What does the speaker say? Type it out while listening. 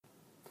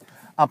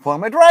I'm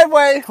pulling my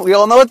driveway. We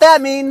all know what that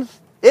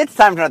means. It's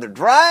time for another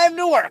drive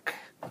to work.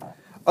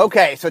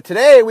 Okay, so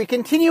today we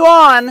continue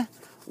on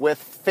with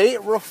Fate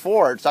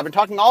Reforged. So I've been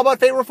talking all about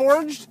Fate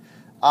Reforged.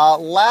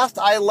 Last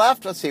I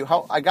left, let's see,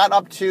 how I got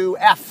up to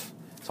F.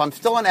 So I'm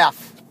still in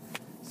F.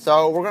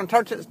 So we're going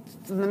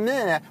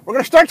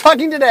to start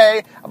talking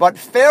today about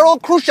Feral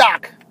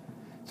Krushak.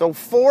 So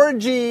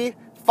 4G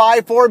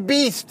 54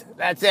 Beast.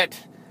 That's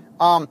it.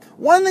 One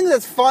of the things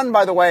that's fun,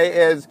 by the way,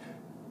 is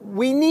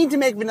we need to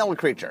make vanilla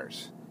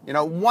creatures. You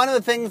know, one of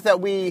the things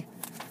that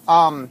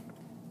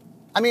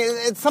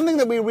it's something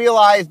that we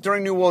realized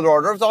during New World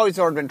Order, it's always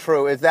sort of been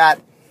true, is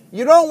that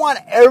you don't want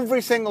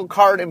every single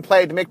card in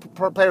play to make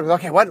players go,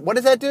 okay, what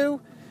does that do?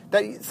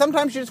 That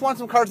sometimes you just want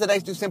some cards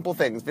that do simple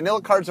things.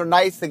 Vanilla cards are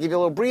nice, they give you a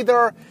little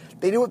breather,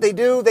 they do what they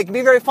do, they can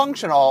be very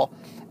functional.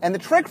 And the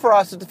trick for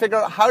us is to figure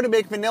out how to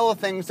make vanilla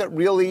things that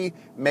really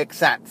make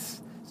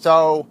sense.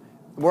 So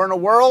we're in a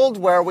world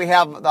where we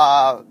have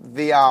a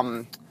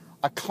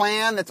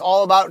clan that's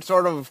all about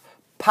sort of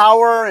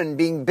power and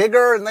being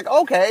bigger,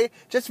 and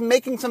just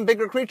making some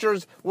bigger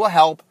creatures will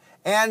help.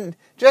 And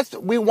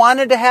we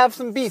wanted to have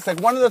some beasts. Like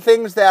one of the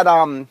things that,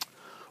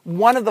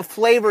 one of the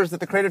flavors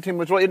that the creative team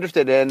was really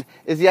interested in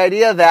is the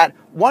idea that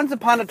once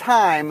upon a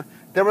time,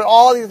 there were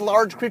all these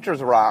large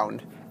creatures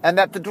around, and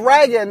that the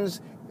dragons,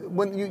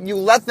 when you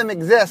let them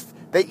exist,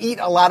 they eat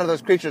a lot of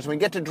those creatures. When we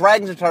get to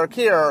Dragons of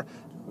Tarkir,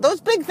 those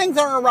big things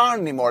aren't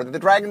around anymore. The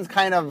dragons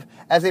kind of,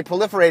 as they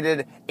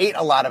proliferated, ate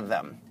a lot of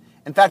them.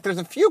 In fact, there's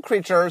a few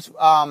creatures,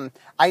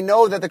 I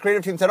know that the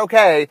creative team said,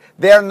 okay,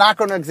 they're not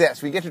going to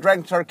exist. We get to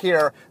Dragons of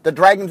Tarkir, the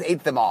dragons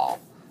ate them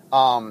all.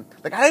 I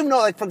don't even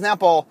know, for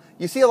example,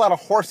 you see a lot of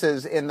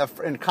horses in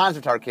Khans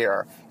of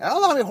Tarkir. And I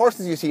don't know how many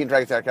horses you see in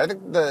Dragons of Tarkir. I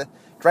think the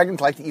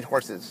dragons like to eat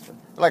horses. They're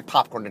like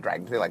popcorn to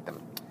dragons. They like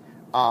them.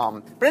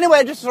 But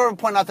anyway, just to sort of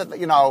point out that,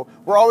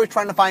 we're always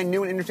trying to find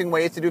new and interesting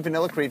ways to do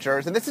vanilla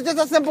creatures. And this is just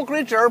a simple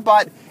creature,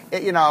 but,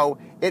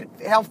 it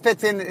helps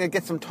fits in and it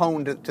gets some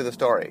tone to the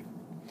story.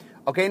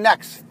 Okay,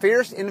 next,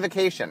 Fierce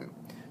Invocation.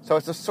 So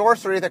it's a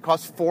sorcery that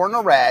costs 4 and a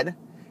red.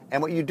 And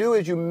what you do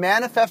is you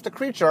manifest a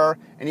creature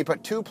and you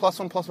put 2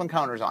 +1/+1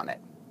 counters on it.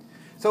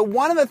 So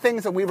one of the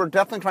things that we were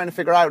definitely trying to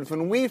figure out is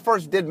when we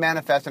first did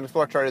manifest and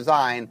exploratory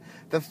design,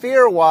 the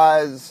fear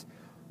was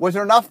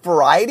there enough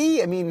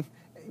variety? I mean,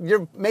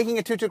 you're making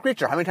a 2/2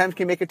 creature. How many times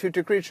can you make a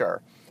 2/2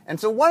 creature? And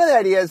so one of the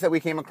ideas that we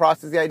came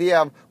across is the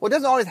idea of, well, it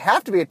doesn't always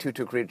have to be a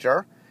 2/2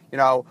 creature.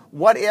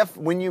 What if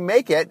when you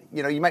make it,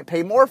 you might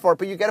pay more for it,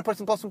 but you get to put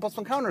some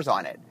 +1/+1 counters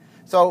on it.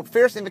 So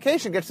Fierce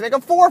Invocation gets to make a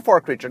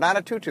 4/4 creature, not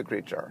a 2/2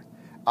 creature.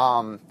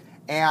 And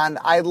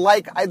I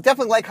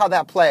definitely like how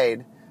that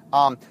played.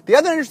 The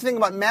other interesting thing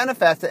about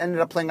Manifest that ended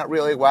up playing out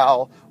really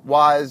well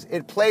was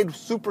it played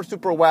super,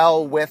 super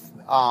well with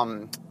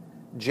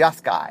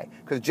Jeskai,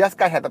 because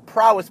Jeskai had the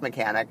prowess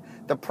mechanic.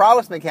 The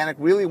prowess mechanic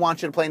really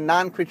wants you to play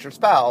non-creature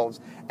spells,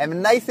 and the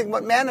nice thing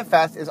about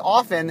Manifest is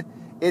often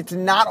it's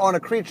not on a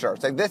creature.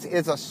 It's like this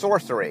is a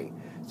sorcery.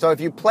 So if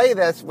you play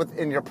this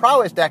in your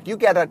prowess deck, you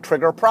get a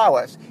trigger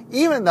prowess,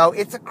 even though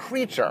it's a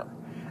creature.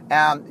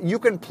 You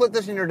can put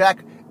this in your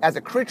deck as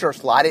a creature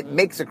slot. It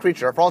makes a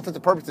creature. For all intents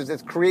and purposes,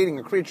 it's creating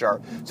a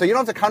creature. So you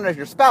don't have to count it as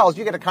your spells,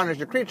 you get to count it as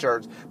your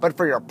creatures. But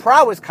for your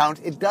prowess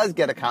count, it does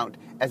get a count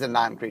as a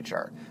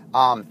non-creature.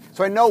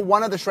 So I know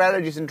one of the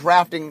strategies in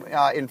drafting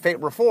in Fate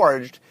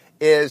Reforged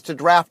is to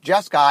draft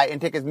Jeskai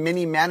and take as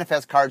many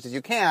manifest cards as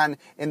you can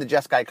in the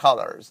Jeskai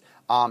colors.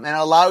 And it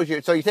allows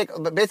you, so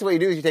basically what you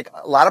do is you take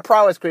a lot of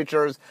prowess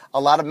creatures,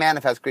 a lot of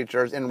manifest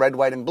creatures in red,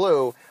 white, and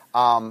blue,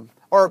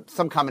 or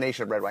some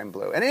combination of red, white, and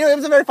blue. And anyway, it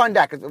was a very fun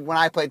deck. When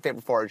I played Fate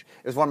Reforged,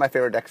 it was one of my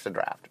favorite decks to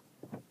draft.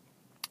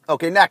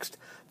 Okay, next,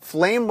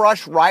 Flame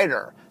Rush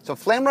Rider. So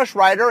Flame Rush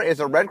Rider is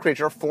a red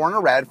creature, 4 and a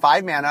red,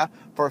 5 mana,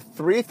 for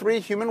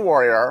 3/3 human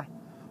warrior.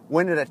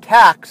 When it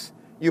attacks,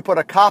 you put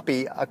a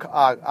copy,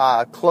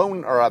 a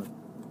clone, or a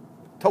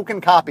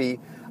token copy,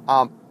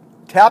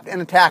 tapped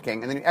and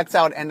attacking, and then you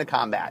exile it end of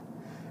combat.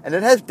 And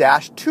it has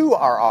dash 2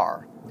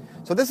 RR.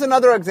 So this is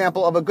another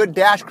example of a good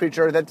dash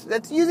creature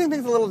that's using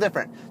things a little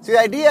different. So the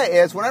idea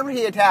is whenever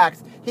he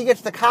attacks, he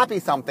gets to copy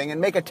something and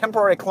make a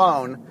temporary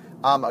clone,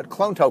 a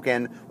clone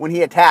token, when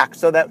he attacks,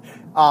 so that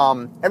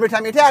every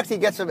time he attacks, he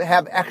gets to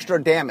have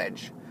extra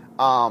damage.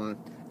 And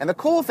the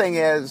cool thing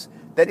is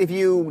that if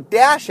you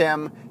dash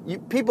him,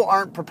 people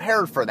aren't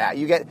prepared for that.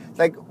 You get,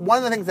 one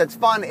of the things that's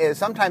fun is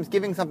sometimes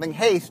giving something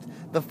haste.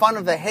 The fun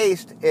of the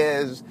haste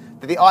is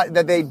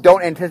that they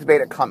don't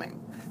anticipate it coming.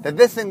 That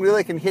this thing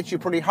really can hit you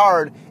pretty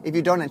hard if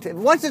you don't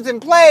anticipate. Once it's in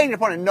play and your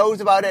opponent knows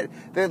about it,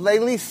 they at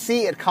least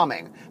see it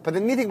coming. But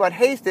the neat thing about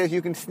haste is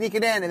you can sneak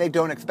it in and they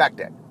don't expect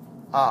it.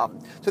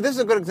 So this is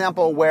a good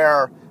example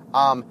where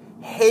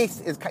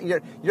haste is,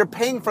 you're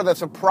paying for the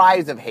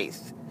surprise of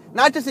haste.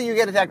 Not just that you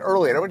get attacked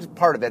earlier, which is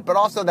part of it, but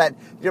also that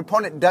your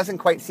opponent doesn't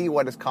quite see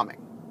what is coming.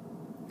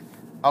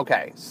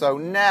 Okay, so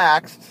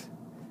next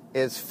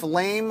is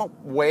Flame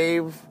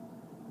Wave.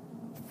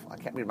 I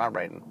can't read my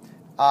writing.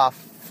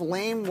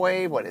 Flame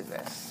Wave, what is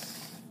this?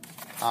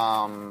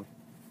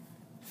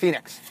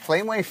 Phoenix.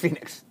 Flame Wave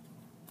Phoenix.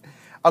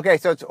 Okay,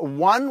 so it's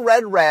 1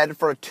 red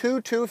for a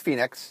 2/2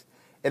 Phoenix.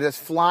 It is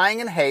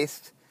flying in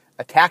haste,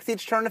 attacks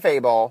each turn if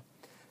able.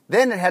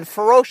 Then it had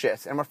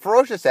Ferocious, and what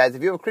Ferocious says,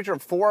 if you have a creature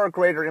of 4 or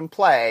greater in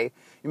play,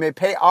 you may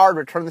pay R to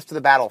return this to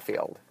the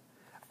battlefield.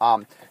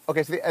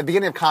 Okay, so at the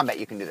beginning of combat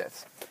you can do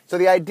this. So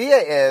the idea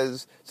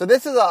is, so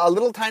this is a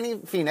little tiny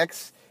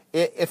Phoenix.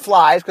 It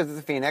flies because it's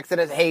a Phoenix. It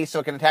has haste, so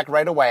it can attack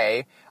right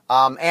away.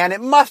 And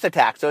it must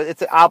attack, so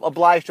it's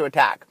obliged to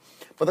attack.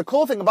 But the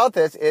cool thing about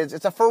this is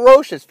it's a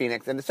Ferocious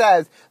Phoenix, and it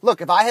says, look,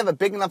 if I have a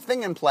big enough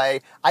thing in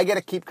play, I get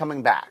to keep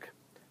coming back.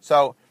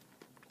 So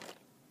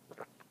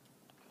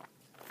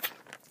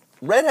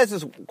Red has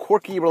this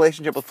quirky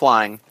relationship with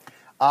flying.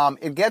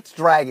 It gets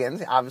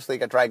dragons. Obviously, you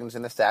got dragons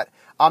in the set.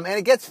 And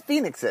it gets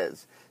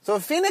phoenixes. So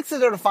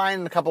phoenixes are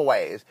defined in a couple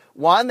ways.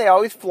 One, they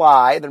always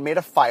fly. They're made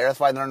of fire. That's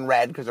why they're in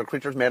red, because they're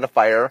creatures made of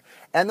fire.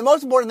 And the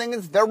most important thing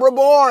is they're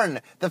reborn.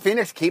 The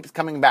phoenix keeps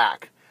coming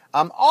back.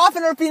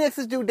 Often our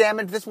phoenixes do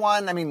damage. This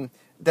one,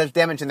 does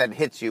damage in that it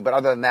hits you, but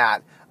other than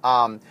that.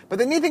 But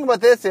the neat thing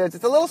about this is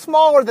it's a little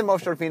smaller than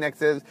most of our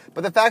phoenixes,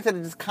 but the fact that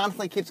it just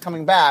constantly keeps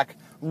coming back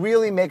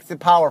really makes it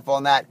powerful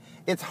in that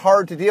it's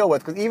hard to deal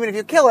with, because even if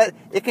you kill it,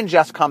 it can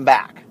just come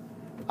back.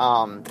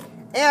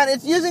 And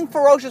it's using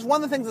Ferocious.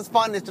 One of the things that's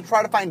fun is to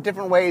try to find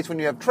different ways when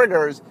you have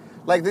triggers.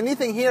 Like, the neat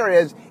thing here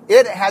is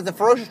it has a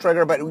Ferocious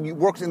trigger, but it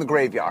works in the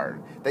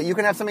graveyard. That you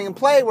can have something in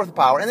play worth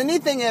power. And the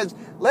neat thing is,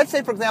 let's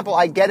say, for example,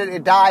 I get it,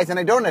 it dies, and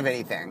I don't have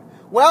anything.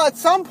 Well, at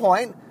some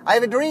point, I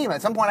have a dream.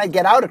 At some point, I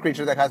get out a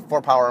creature that has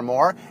 4 power or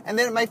more, and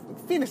then my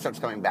Phoenix starts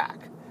coming back.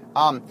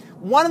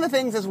 One of the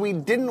things is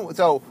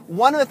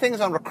one of the things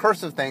on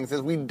recursive things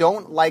is we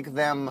don't like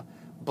them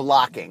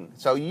blocking.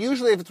 So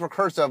usually if it's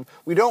recursive,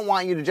 we don't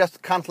want you to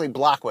just constantly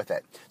block with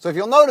it. So if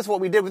you'll notice, what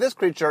we did with this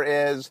creature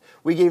is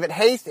we gave it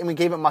haste and we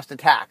gave it must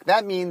attack.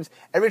 That means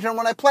every time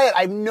when I play it,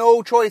 I have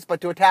no choice but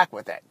to attack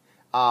with it.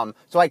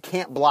 So I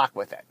can't block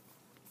with it.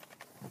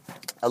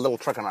 A little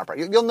trick on our part.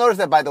 You'll notice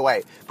that, by the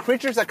way,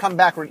 creatures that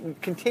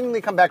continually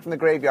come back from the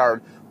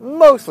graveyard,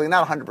 mostly,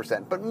 not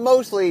 100%, but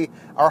mostly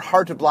are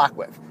hard to block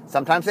with.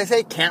 Sometimes they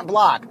say can't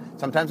block.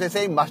 Sometimes they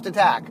say must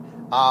attack.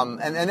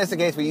 And in this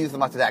case, we use the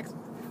must attack.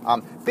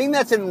 Being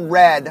that's in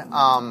red,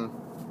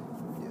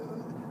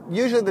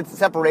 usually the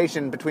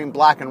separation between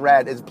black and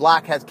red is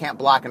black has can't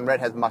block and red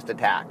has must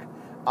attack.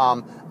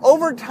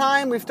 Over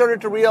time, we've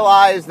started to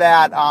realize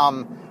that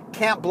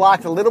can't block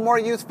is a little more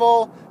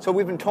useful, so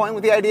we've been toying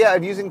with the idea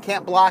of using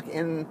can't block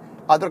in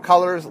other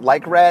colors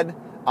like red.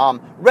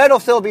 Red will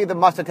still be the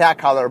must attack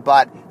color,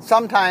 but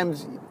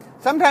sometimes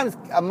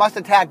a must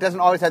attack doesn't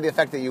always have the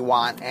effect that you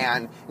want,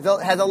 and it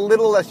has a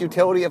little less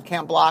utility of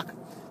can't block.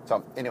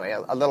 So anyway,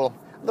 a little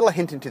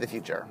hint into the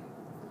future.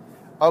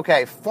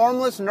 Okay,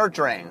 Formless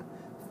Nurturing.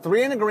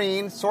 3 and a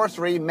green,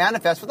 sorcery,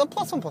 manifest with a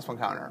 +1/+1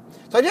 counter.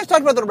 So I just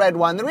talked about the red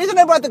one. The reason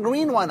I brought the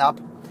green one up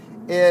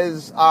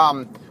is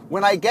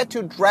when I get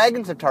to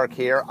Dragons of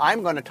Tarkir,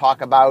 I'm going to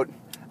talk about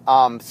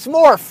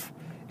Smorf,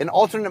 an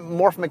alternate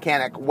morph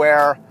mechanic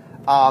where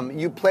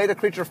you played a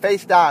creature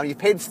face down. You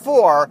paid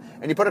 4,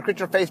 and you put a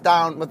creature face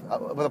down with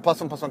a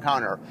 +1/+1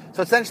 counter.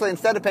 So essentially,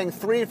 instead of paying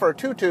 3 for a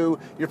 2/2,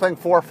 you're paying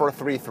 4 for a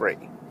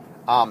 3/3.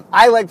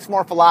 I liked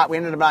Smorf a lot. We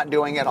ended up not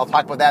doing it. I'll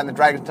talk about that in the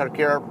Dragons of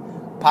Tarkir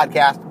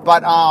podcast.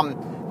 But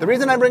the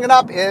reason I bring it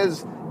up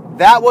is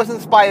that was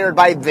inspired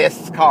by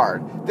this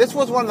card. This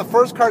was one of the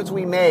first cards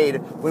we made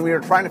when we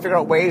were trying to figure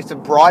out ways to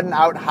broaden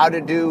out how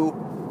to do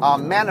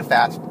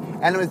manifest.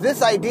 And it was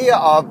this idea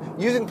of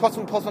using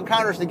 +1/+1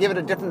 counters to give it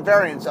a different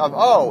variance of,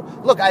 oh,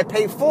 look, I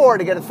paid 4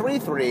 to get a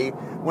 3/3.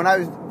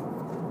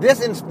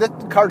 This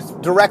card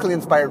directly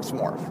inspired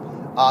Smorf.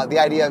 The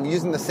idea of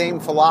using the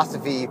same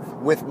philosophy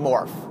with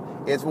Morph.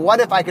 Is what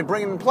if I could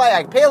bring it in play,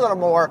 I could pay a little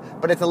more,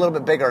 but it's a little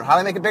bit bigger. How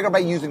do I make it bigger? By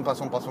using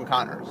 +1/+1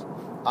 counters.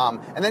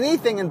 And the neat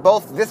thing in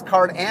both this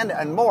card and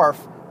Morph,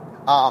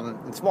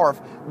 in Smorf,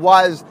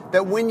 was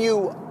that when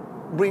you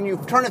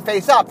turn it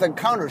face up, the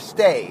counter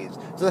stays.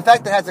 So the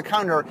fact that it has a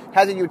counter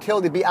has a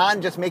utility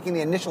beyond just making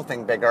the initial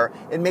thing bigger.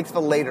 It makes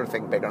the later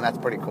thing bigger, and that's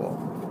pretty cool.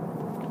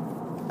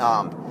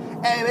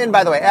 And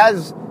by the way,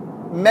 as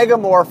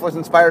Megamorph was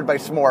inspired by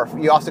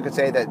Smorf, you also could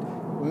say that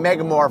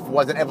Megamorph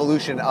was an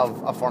evolution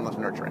of Formless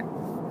Nurturing.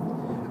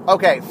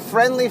 Okay,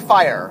 Friendly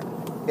Fire.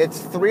 It's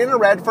 3 and a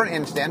red for an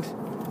instant.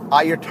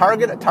 Your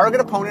target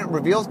opponent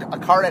reveals a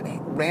card at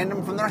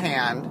random from their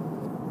hand,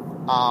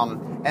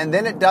 and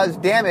then it does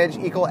damage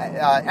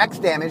X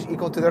damage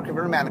equal to their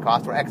converted mana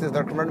cost, where X is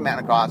their converted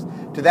mana cost,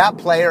 to that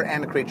player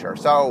and the creature.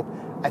 So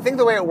I think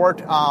the way it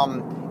worked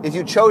is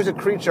you chose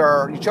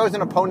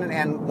an opponent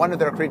and one of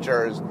their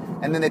creatures,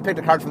 and then they picked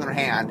a card from their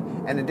hand,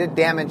 and it did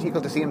damage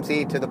equal to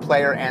CMC to the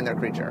player and their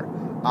creature.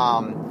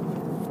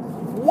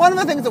 One of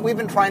the things that we've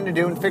been trying to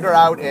do and figure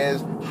out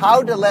is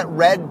how to let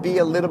red be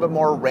a little bit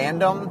more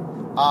random,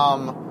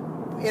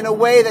 in a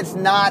way that's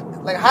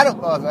not, like,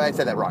 I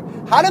said that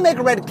wrong. How to make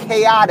red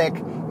chaotic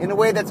in a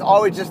way that's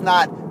always just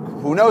not,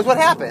 who knows what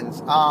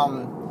happens.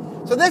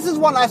 So this is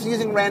one us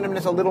using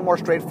randomness a little more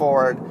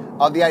straightforward,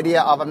 of the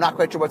idea of I'm not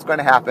quite sure what's going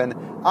to happen.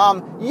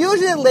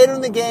 Usually later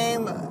in the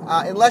game,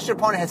 unless your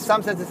opponent has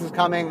some sense this is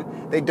coming,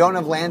 they don't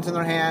have lands in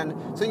their hand.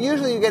 So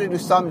usually you get to do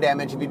some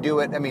damage if you do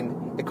it. I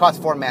mean, it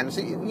costs 4 mana,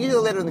 so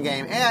usually later in the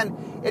game. And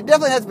it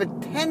definitely has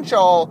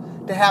potential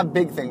to have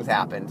big things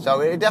happen.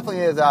 So it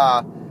definitely is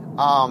a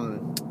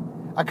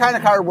kind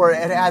of card where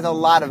it has a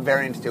lot of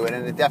variance to it,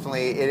 and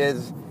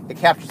it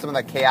captures some of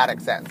the chaotic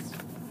sense.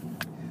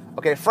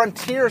 Okay,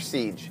 Frontier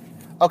Siege.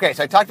 Okay,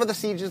 so I talked about the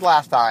sieges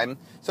last time.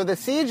 So the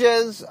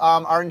sieges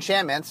are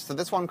enchantments. So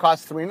this one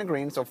costs 3 and a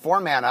green, so 4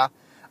 mana.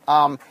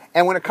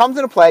 And when it comes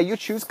into play, you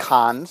choose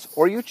Khans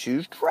or you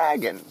choose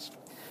Dragons.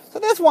 So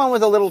this one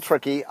was a little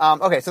tricky.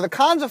 Okay, so the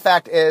Khans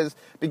effect is,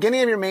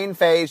 beginning of your main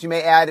phase, you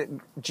may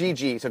add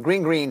GG, so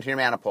green to your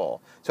mana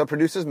pool. So it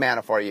produces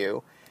mana for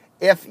you.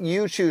 If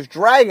you choose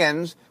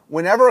Dragons,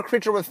 whenever a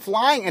creature with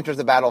flying enters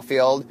the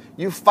battlefield,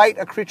 you fight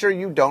a creature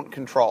you don't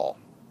control.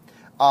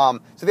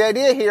 So the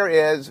idea here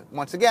is,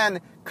 once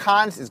again,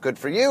 Khans is good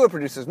for you, it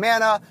produces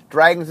mana.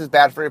 Dragons is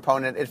bad for your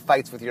opponent, it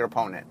fights with your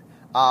opponent.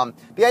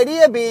 The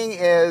idea being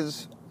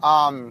is,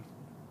 the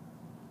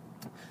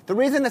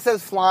reason it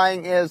says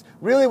flying is,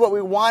 really what we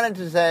wanted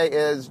to say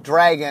is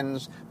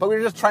dragons, but we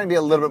were just trying to be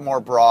a little bit more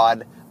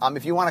broad.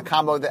 If you want to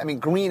combo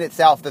green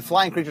itself, the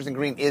flying creatures in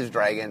green is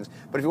dragons,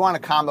 but if you want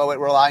to combo it,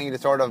 we're allowing you to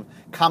sort of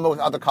combo with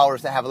other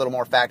colors that have a little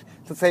more effect.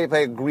 So let's say you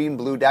play a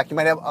green-blue deck, you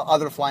might have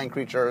other flying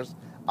creatures.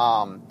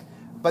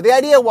 But the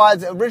idea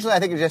was, originally I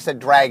think it just said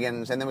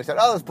dragons, and then we said,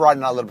 let's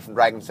broaden out a little bit from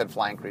dragons, said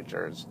flying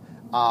creatures.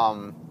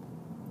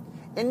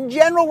 In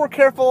general, we're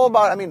careful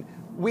about,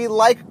 we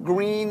like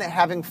green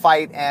having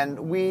fight, and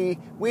we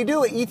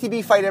do an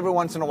ETB fight every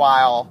once in a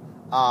while.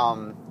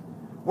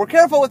 We're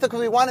careful with it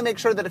because we want to make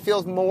sure that it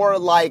feels more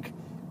like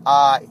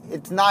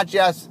it's not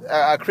just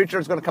a creature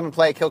is going to come and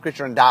play, kill a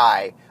creature and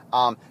die.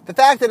 The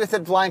fact that it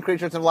said flying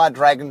creatures and a lot of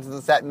dragons in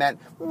the set meant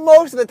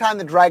most of the time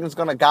the dragon's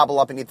going to gobble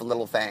up and eat the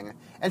little thing.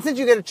 And since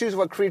you get to choose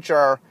what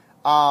creature,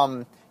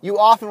 you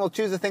often will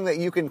choose the thing that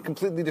you can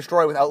completely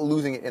destroy without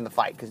losing it in the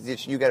fight,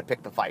 because you get to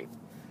pick the fight.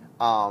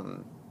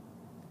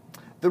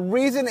 The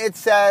reason it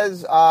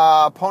says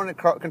opponent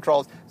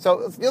controls,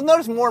 so you'll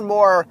notice more and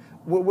more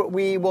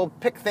we will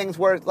pick things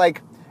where,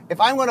 like,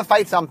 if I'm going to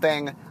fight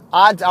something,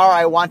 odds are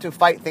I want to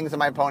fight things on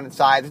my opponent's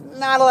side. There's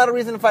not a lot of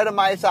reason to fight on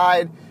my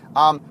side.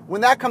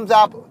 When that comes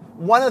up,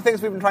 one of the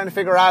things we've been trying to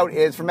figure out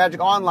is, for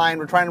Magic Online,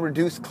 we're trying to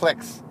reduce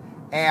clicks.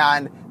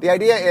 And the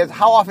idea is,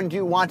 how often do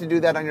you want to do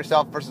that on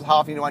yourself versus how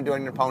often you want to do it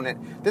on your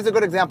opponent? This is a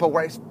good example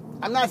where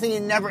I'm not saying you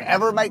never,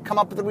 ever might come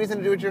up with a reason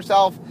to do it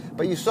yourself,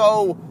 but you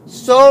so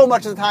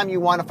much of the time you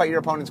want to fight your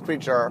opponent's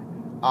creature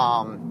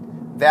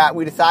that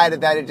we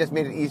decided that it just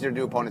made it easier to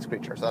do opponent's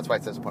creature. So that's why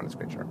it says opponent's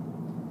creature.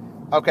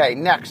 Okay,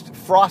 next,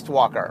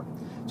 Frostwalker.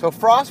 So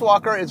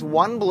Frostwalker is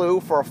 1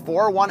 blue for a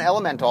 4/1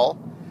 elemental.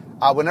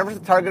 Whenever the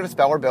target of a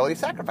spell or ability,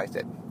 sacrifice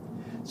it.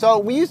 So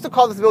we used to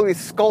call this ability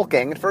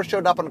Skulking. It first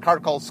showed up on a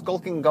card called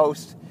Skulking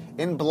Ghost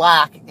in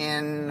black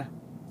in...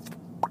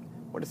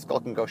 Where did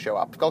Skulking Ghost show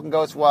up? Skulking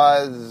Ghost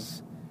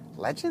was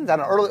Legends? I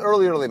don't know,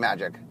 early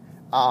Magic.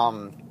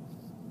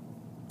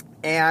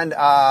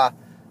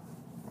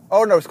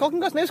 Skulking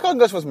Ghost? Maybe Skulking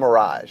Ghost was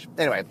Mirage.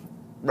 Anyway,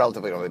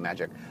 relatively early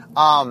Magic.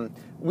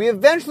 We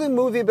eventually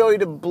moved the ability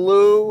to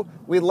blue.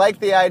 We liked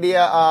the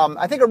idea.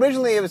 I think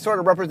originally it was sort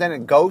of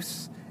represented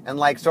ghosts, and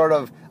like sort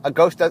of a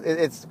ghost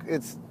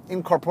it's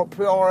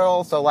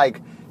incorporeal, so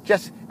like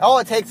just all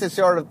it takes is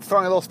sort of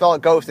throwing a little spell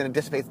at ghost and it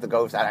dissipates the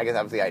ghost. I guess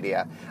that was the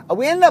idea.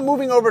 We ended up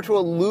moving over to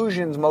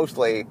illusions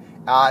mostly.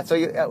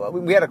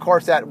 We had a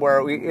core set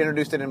where we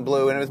introduced it in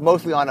blue, and it was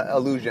mostly on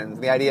illusions.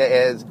 The idea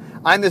is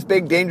I'm this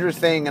big dangerous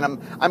thing, and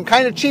I'm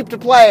kind of cheap to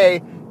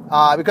play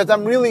because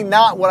I'm really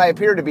not what I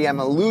appear to be. I'm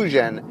an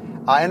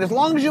illusion. And as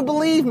long as you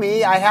believe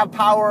me, I have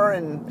power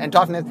and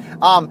toughness.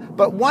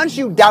 But once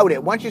you doubt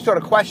it, once you sort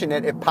of question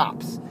it, it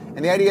pops.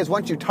 And the idea is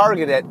once you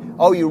target it,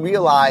 you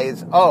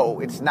realize,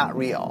 it's not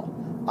real.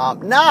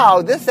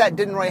 Now, this set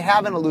didn't really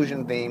have an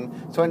illusion theme,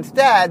 so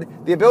instead,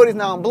 the ability is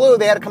now in blue,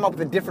 they had to come up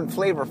with a different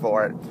flavor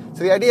for it.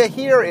 So the idea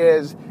here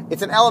is,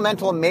 it's an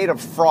elemental made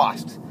of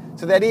frost.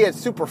 So the idea is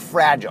super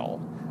fragile.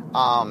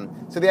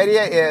 So the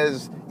idea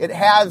is, it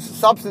has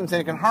substance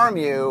and it can harm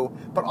you,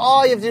 but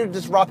all you have to do to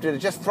disrupt it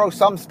is just throw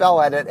some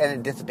spell at it and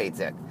it dissipates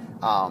it.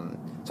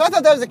 So I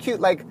thought that was a cute,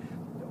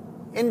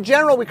 in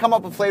general, we come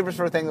up with flavors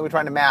for a thing that we're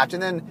trying to match,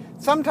 and then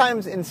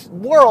sometimes in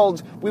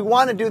worlds, we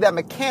want to do that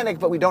mechanic,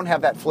 but we don't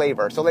have that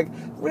flavor. So,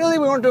 really,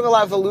 we weren't doing a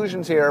lot of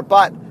illusions here,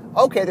 but,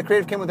 okay, the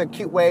creative came with a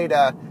cute way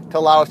to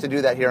allow us to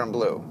do that here in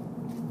blue,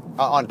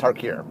 on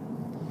Tarkir.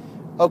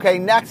 Okay,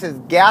 next is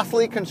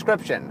Ghastly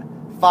Conscription.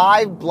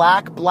 5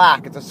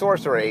 black. It's a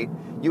sorcery.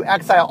 You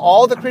exile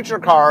all the creature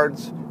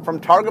cards from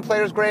target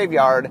player's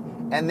graveyard,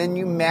 and then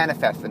you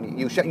manifest them.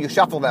 You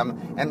shuffle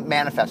them and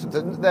manifest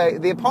them. So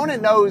the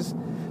opponent knows...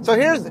 So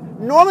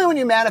normally when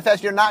you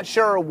manifest, you're not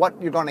sure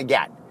what you're going to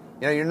get.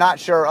 You're not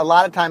sure. A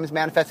lot of times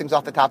manifesting's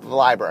off the top of the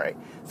library.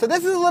 So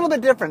this is a little bit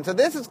different. So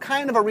this is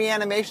kind of a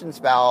reanimation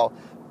spell,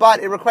 but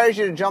it requires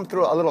you to jump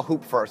through a little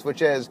hoop first,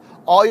 which is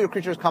all your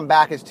creatures come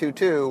back as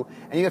 2/2,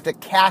 and you have to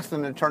cast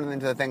them and turn them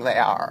into the things they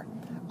are.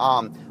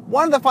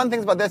 One of the fun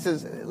things about this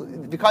is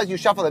because you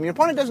shuffle them, your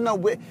opponent doesn't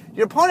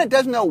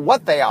know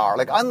what they are.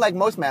 Like, unlike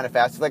most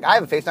manifests, like, I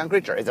have a face-down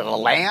creature. Is it a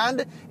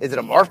land? Is it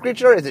a morph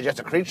creature? Is it just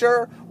a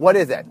creature? What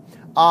is it?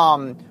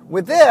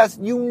 With this,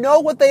 you know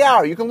what they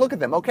are. You can look at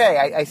them.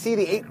 Okay, I see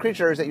the 8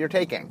 creatures that you're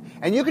taking.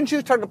 And you can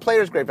choose target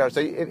player's graveyard.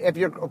 So if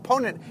your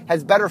opponent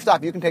has better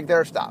stuff, you can take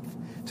their stuff.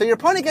 So your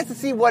opponent gets to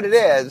see what it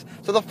is.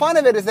 So the fun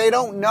of it is they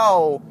don't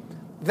know.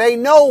 They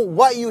know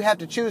what you have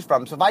to choose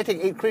from. So if I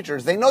take 8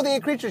 creatures, they know the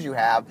 8 creatures you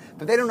have,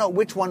 but they don't know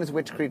which one is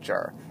which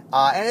creature.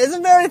 And it's a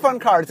very fun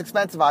card. It's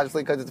expensive,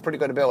 obviously, because it's a pretty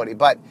good ability.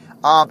 But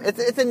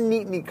it's a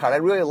neat card. I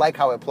really like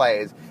how it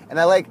plays. And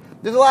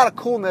there's a lot of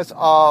coolness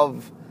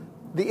of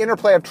the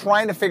interplay of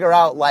trying to figure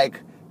out, like,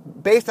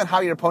 based on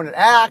how your opponent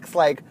acts,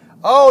 like,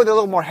 oh, they're a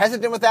little more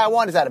hesitant with that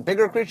one. Is that a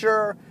bigger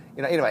creature?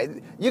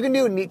 Anyway, you can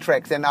do neat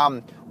tricks. And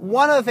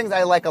one of the things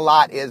I like a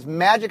lot is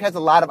Magic has a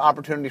lot of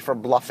opportunity for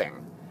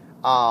bluffing.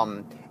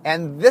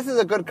 And this is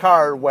a good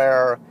card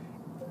where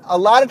a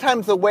lot of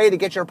times the way to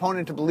get your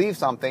opponent to believe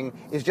something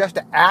is just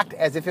to act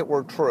as if it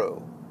were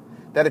true.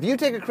 That if you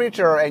take a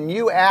creature and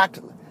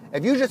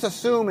if you just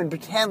assume and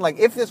pretend like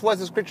if this was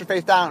this creature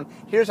face down,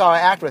 here's how I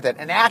act with it,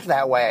 and act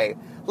that way,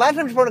 a lot of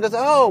times your opponent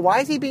goes, oh,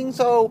 why is he being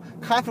so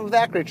confident with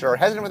that creature or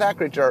hesitant with that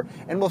creature?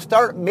 And will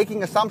start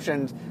making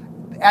assumptions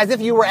as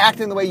if you were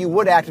acting the way you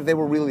would act if they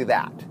were really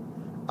that.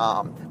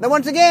 Now,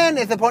 once again,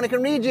 if the opponent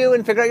can read you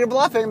and figure out you're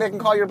bluffing, they can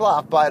call your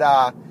bluff.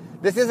 But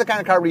this is the kind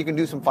of card where you can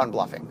do some fun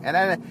bluffing.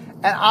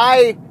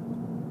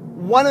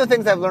 One of the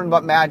things I've learned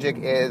about Magic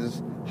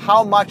is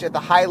how much at the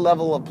high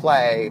level of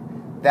play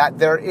that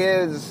there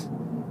is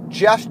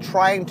just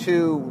trying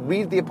to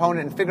read the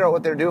opponent and figure out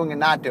what they're doing and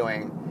not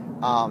doing.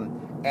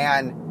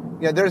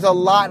 There's a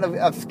lot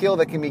of skill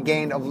that can be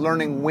gained of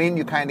learning when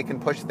you kind of can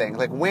push things.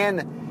 Like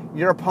when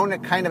your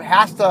opponent kind of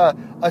has to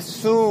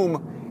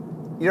assume.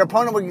 Your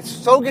opponent will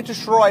so get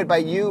destroyed by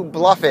you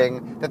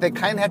bluffing that they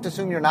kind of have to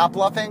assume you're not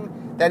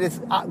bluffing. That is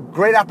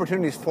great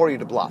opportunities for you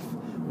to bluff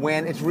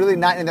when it's really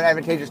not in their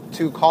advantageous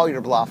to call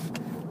your bluff.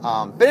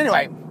 But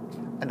anyway,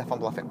 enough on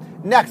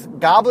bluffing. Next,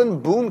 Goblin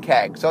Boom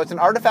Keg. So it's an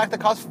artifact that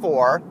costs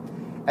 4.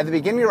 At the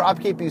beginning of your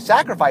upkeep, you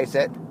sacrifice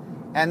it,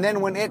 and then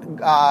when it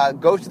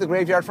goes to the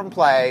graveyard from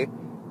play,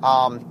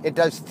 it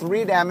does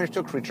 3 damage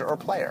to a creature or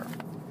player.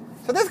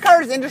 So this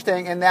card is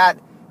interesting in that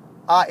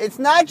it's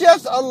not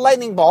just a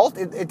lightning bolt.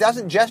 It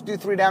doesn't just do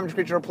 3 damage to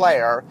creature or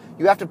player.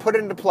 You have to put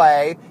it into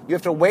play. You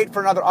have to wait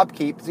for another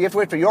upkeep. So you have to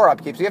wait for your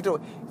upkeep. So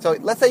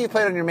let's say you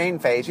play it on your main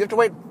phase. You have to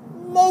wait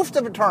most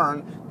of a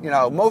turn,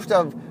 most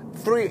of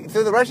 3,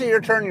 through the rest of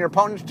your turn, your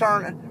opponent's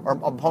turn, or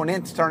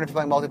opponent's turn if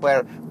you're playing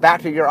multiplayer,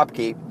 back to your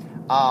upkeep.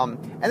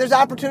 And there's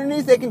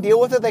opportunities. They can deal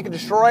with it. They can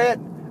destroy it.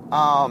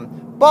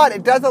 But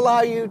it does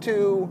allow you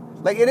to,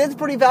 it is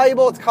pretty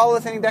valuable. It's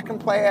colorless. Any deck can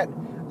play it.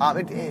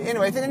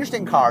 Anyway, it's an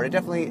interesting card. It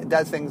definitely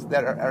does things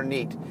that are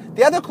neat.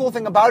 The other cool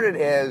thing about it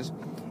is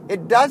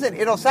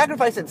it'll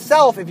sacrifice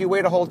itself if you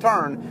wait a whole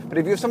turn, but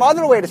if you have some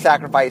other way to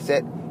sacrifice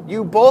it,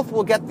 you both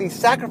will get the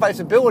sacrifice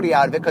ability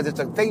out of it because it's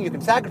a thing you can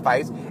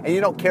sacrifice and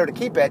you don't care to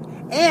keep it,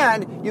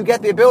 and you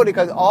get the ability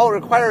because all it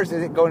requires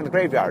is it going to the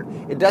graveyard.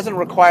 It doesn't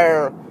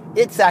require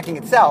it sacking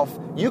itself.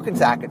 You can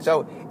sack it.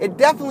 So it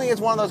definitely is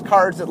one of those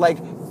cards that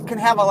can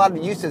have a lot of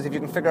uses if you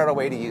can figure out a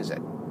way to use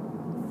it.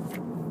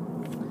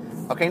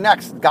 Okay,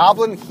 next,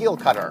 Goblin Heel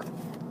Cutter.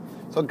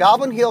 So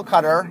Goblin Heel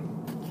Cutter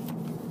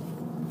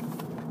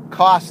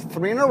costs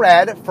 3 in a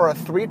red for a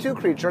 3/2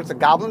 creature. It's a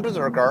Goblin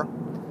Berserker.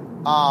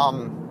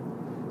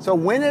 So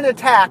when it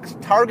attacks,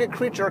 target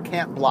creature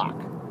can't block.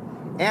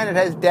 And it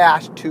has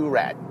dash 2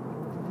 red.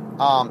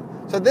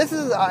 So this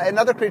is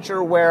another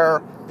creature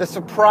where the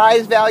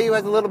surprise value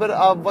has a little bit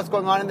of what's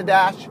going on in the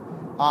dash.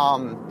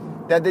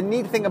 That the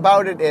neat thing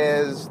about it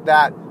is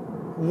that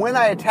when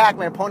I attack,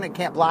 my opponent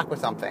can't block with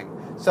something.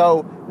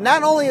 So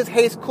not only is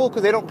haste cool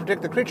because they don't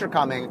predict the creature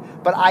coming,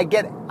 but I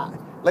get,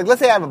 let's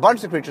say I have a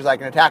bunch of creatures I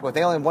can attack with,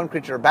 they only have 1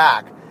 creature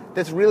back.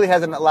 This really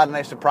has a lot of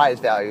nice surprise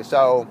value.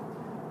 So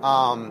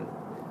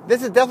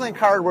this is definitely a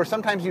card where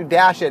sometimes you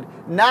dash it,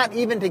 not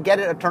even to get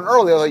it a turn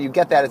early, although you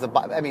get that as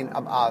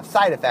a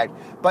side effect,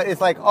 but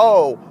it's like,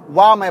 oh,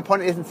 wow, my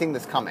opponent isn't seeing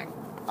this coming.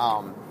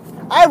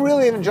 I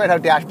really enjoyed how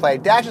dash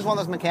played. Dash is one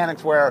of those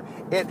mechanics where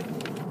it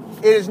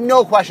is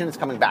no question it's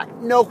coming back.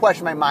 No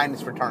question my mind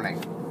is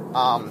returning.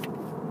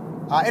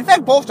 In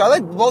fact, Bolster. I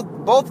like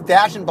both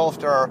Dash and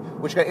Bolster,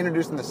 which got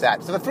introduced in the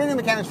set. So the 3 new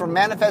mechanics were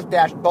Manifest,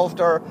 Dash, and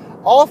Bolster.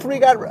 All 3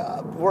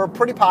 were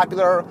pretty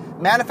popular.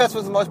 Manifest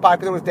was the most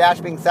popular, with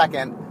Dash being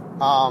second.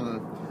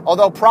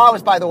 Although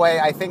Prowess, by the way,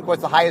 I think was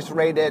the highest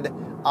rated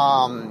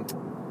clan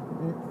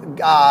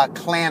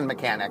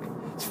mechanic.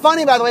 It's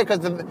funny, by the way,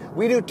 because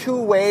we do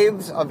 2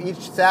 waves of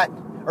each set,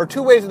 or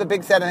 2 waves of the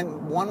big set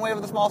and 1 wave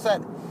of the small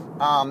set.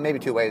 Maybe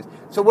 2 waves.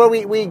 So where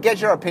we get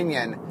your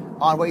opinion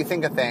on what you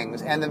think of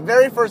things. And the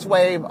very first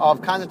wave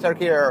of Khans of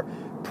Tarkir,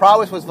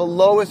 Prowess was the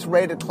lowest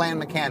rated clan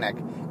mechanic.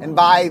 And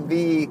by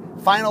the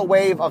final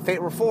wave of Fate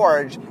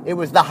Reforged, it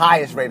was the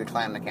highest rated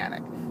clan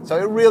mechanic. So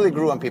it really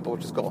grew on people,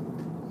 which is cool.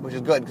 Which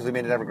is good, because we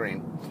made it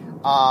evergreen.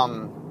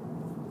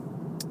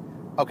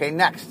 Okay,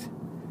 next.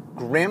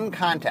 Grim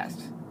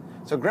Contest.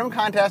 So Grim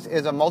Contest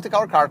is a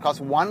multicolored card,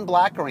 costs 1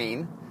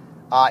 black-green.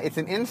 It's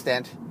an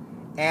instant,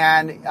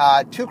 and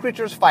 2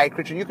 creatures fight.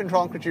 Creature you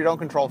control and creature you don't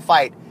control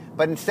fight.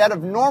 But instead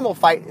of normal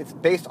fight, it's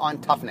based on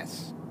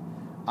toughness.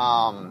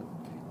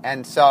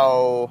 And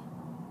so,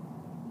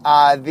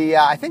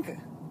 I think,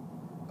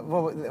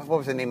 what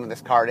was the name of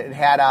this card? It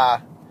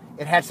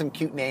had some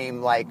cute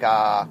name like,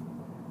 what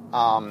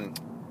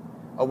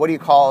do you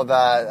call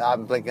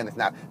I'm blinking on this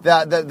now.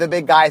 The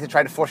big guys that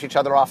try to force each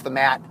other off the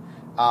mat.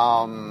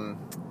 I'm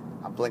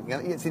blinking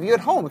on it. See, you at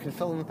home, you can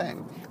fill in the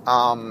thing.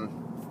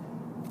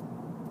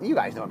 You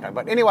guys know what I'm talking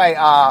about. Anyway,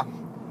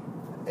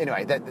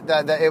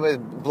 it was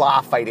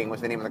Blah Fighting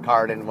was the name of the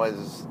card, and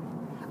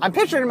I'm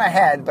picturing it in my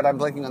head, but I'm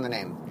blinking on the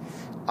name.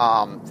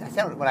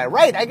 When I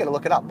write, I got to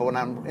look it up, but when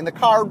I'm in the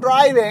car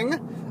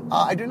driving,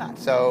 I do not.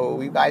 So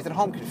you guys at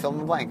home can fill in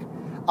the blank.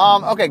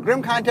 Okay,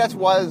 Grim Contest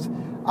was,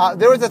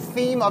 there was a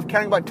theme of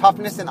caring about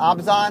toughness in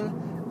Abzan,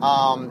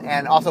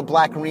 and also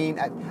black-green.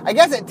 I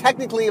guess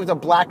technically it was a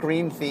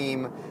black-green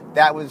theme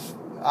that was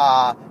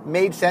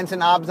made sense in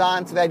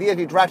Abzan. So the idea, if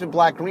you drafted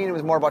black-green, it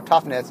was more about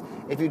toughness.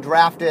 If you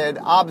drafted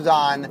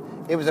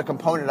Abzan, it was a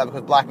component of it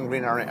because black and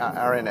green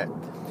are in it.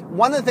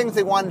 One of the things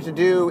they wanted to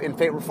do in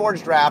Fate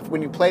Reforged draft,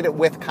 when you played it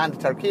with Khans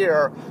of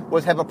Tarkir,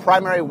 was have a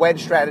primary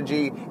wedge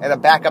strategy and a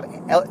backup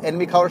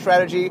enemy color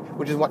strategy,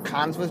 which is what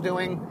Khans was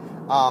doing.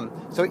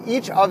 So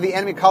each of the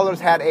enemy colors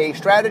had a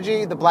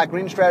strategy. The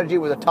black-green strategy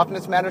was a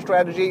toughness matter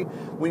strategy.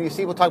 When you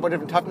see, we'll talk about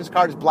different toughness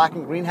cards, black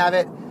and green have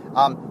it.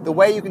 The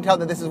way you can tell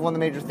that this is one of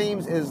the major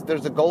themes is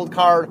there's a gold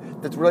card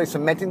that's really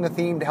cementing the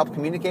theme to help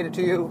communicate it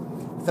to you.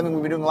 Something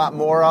we've been doing a lot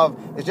more of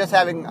is just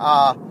having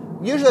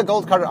usually a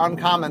gold card are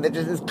uncommon that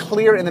just is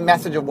clear in the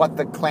message of what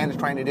the clan is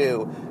trying to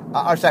do.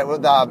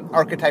 The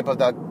archetype of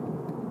the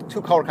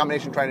 2-color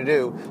combination trying to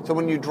do. So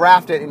when you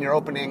draft it in your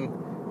opening,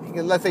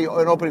 let's say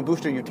an opening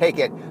booster, you take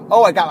it.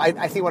 Oh,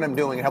 I see what I'm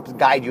doing. It helps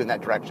guide you in that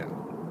direction.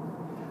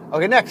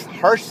 Okay, next,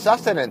 Harsh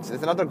Sustenance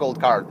is another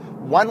gold card.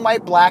 1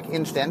 white-black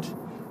instant.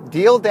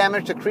 Deal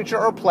damage to creature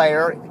or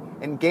player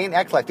and gain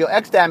X life. Deal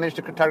X damage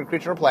to target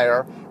creature or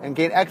player and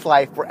gain X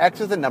life, where X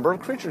is the number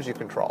of creatures you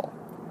control.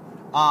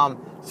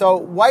 So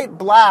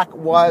white-black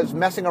was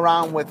messing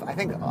around with, I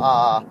think,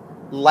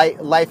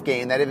 life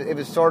gain. That it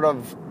was sort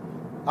of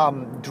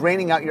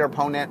draining out your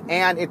opponent,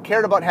 and it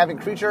cared about having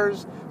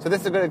creatures. So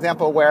this is a good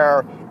example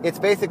where it's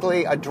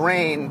basically a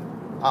drain,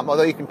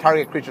 although you can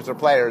target creatures or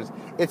players.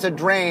 It's a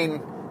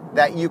drain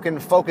that you can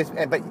focus,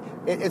 but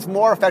it's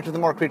more effective the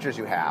more creatures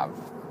you have.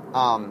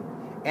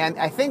 And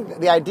I think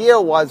the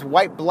idea was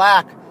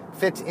white-black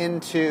fits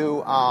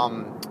into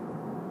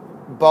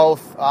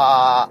both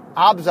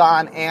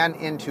Abzan and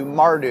into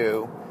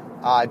Mardu.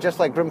 Just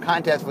like Grim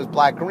Contest was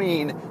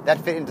black-green,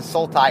 that fit into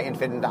Sultai and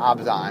fit into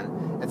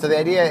Abzan. And so the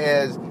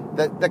idea is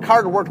that the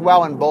card worked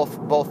well in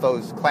both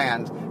those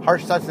clans.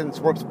 Harsh Sustenance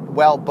works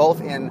well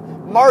both in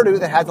Mardu,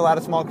 that has a lot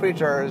of small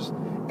creatures,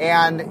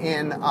 and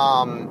in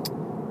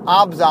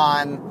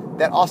Abzan,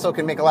 that also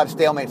can make a lot of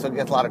stalemate, so it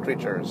gets a lot of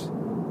creatures.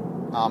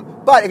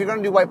 But if you're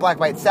going to do white-black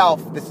by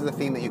itself, this is a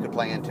theme that you could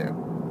play into.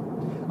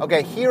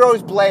 Okay,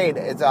 Hero's Blade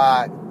is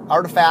an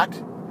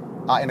artifact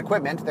in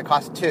equipment that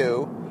costs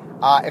 2.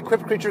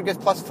 Equipped creature gets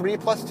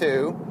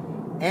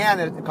 +3/+2,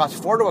 and it costs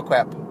 4 to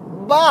equip.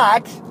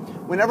 But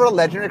whenever a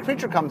legendary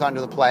creature comes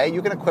onto the play,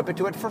 you can equip it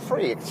to it for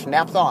free. It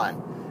snaps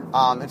on.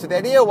 And so the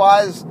idea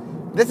was,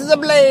 this is a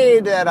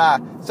blade.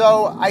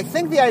 So I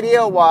think the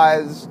idea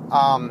was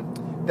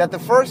that the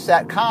first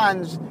set,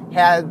 Khans,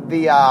 had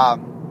the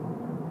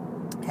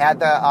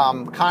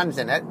Khans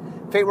in it.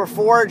 Fate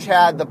Reforged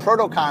had the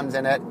Proto-Khans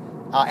in it,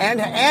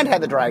 and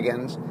had the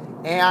dragons,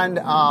 and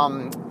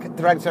the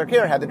Dragons of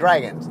Tarkir had the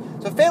dragons.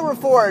 So Fate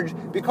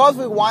Reforged, because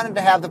we wanted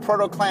to have the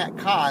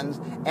Proto-Khans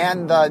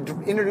and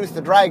introduce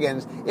the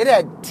dragons, it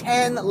had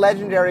 10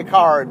 legendary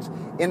cards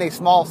in a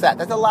small set.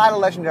 That's a lot of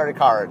legendary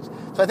cards.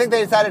 So I think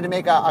they decided to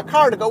make a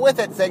card to go with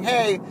it, saying,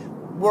 hey,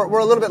 we're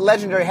a little bit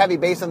legendary heavy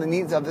based on the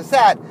needs of the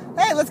set.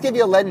 Hey, let's give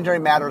you a Legendary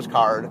Matters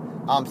card.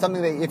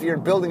 Something that if you're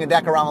building a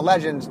deck around the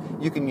legends,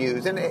 you can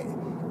use. And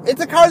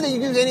it's a card that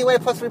you use anyway,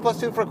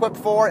 +3/+2 for equipped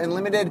 4 and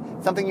limited,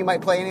 something you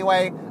might play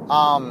anyway.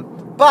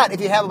 But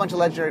if you have a bunch of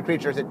legendary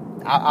creatures, it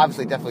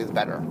obviously definitely is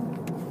better.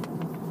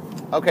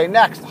 Okay,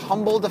 next,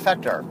 Humble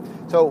Defector.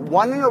 So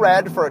 1 in a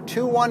red for a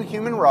 2/1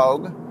 human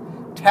rogue.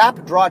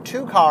 Tap, draw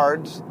 2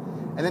 cards,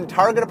 and then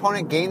target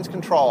opponent gains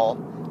control.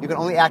 You can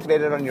only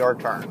activate it on your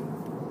turn.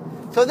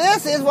 So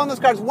this is one of those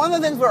cards. One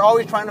of the things we're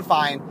always trying to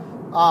find,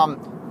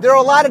 there are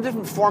a lot of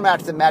different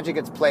formats that Magic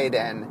gets played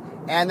in,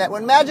 and that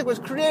when Magic was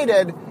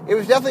created, it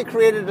was definitely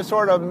created to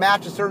sort of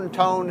match a certain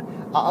tone.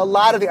 A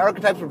lot of the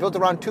archetypes were built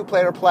around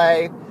 2-player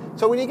play.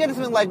 So when you get to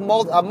something like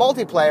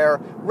multiplayer,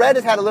 Red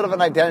has had a little of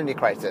an identity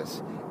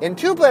crisis. In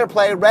 2-player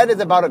play, Red is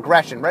about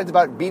aggression. Red's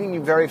about beating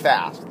you very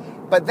fast.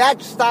 But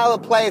that style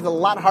of play is a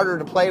lot harder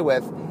to play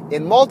with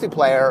in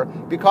multiplayer,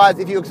 because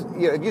if you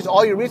use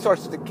all your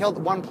resources to kill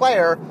one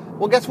player,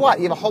 well, guess what?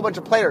 You have a whole bunch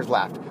of players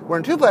left. Where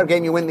in a two-player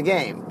game, you win the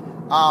game.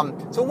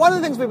 So one of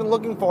the things we've been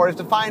looking for is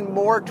to find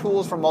more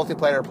tools for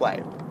multiplayer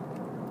play.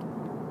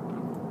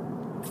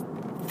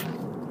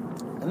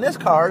 And this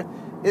card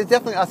is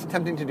definitely us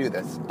attempting to do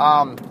this.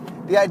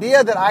 The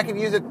idea that I can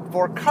use it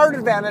for card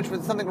advantage,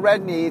 which is something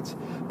red needs,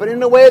 but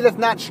in a way that's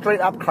not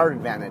straight-up card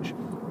advantage.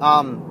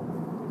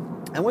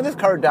 And what this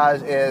card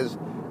does is,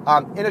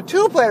 in a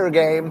two-player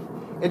game,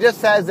 it just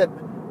says that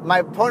my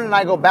opponent and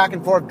I go back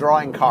and forth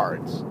drawing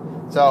cards.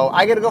 So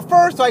I get to go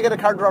first, so I get a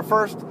card draw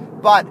first,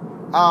 but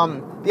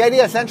the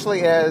idea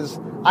essentially is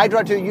I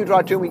draw two, you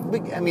draw two.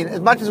 As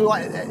much as we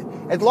want,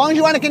 as long as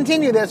you want to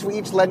continue this, we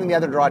each letting the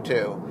other draw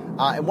two.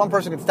 And one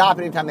person can stop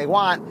anytime they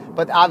want,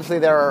 but obviously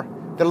they're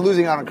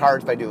losing out on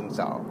cards by doing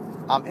so.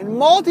 In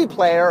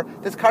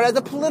multiplayer, this card has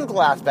a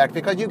political aspect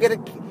because you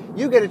get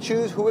to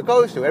choose who it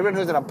goes to. Everyone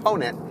who's an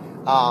opponent.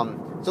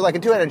 So like a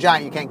two-headed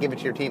giant, you can't give it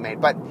to your teammate.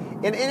 But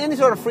in any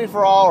sort of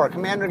free-for-all or a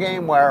commander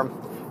game where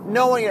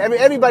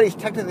everybody's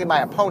technically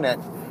my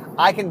opponent,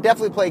 I can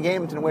definitely play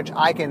games in which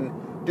I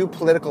can do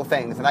political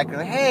things. And I can,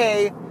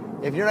 hey,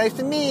 if you're nice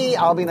to me,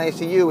 I'll be nice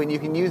to you. And you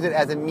can use it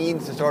as a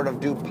means to sort of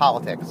do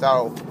politics.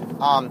 So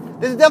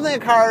this is definitely a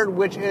card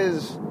which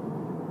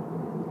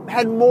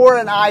had more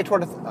an eye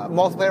toward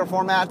multiplayer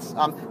formats.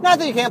 Not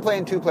that you can't play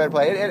in two-player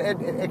play.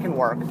 It can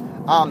work.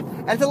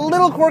 And it's a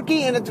little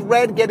quirky, and it's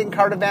red getting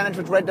card advantage,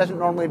 which red doesn't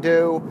normally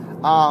do.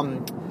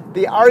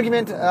 The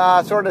argument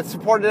sort of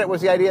supported it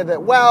was the idea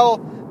that, well,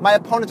 my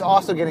opponent's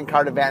also getting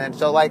card advantage.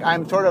 So, like,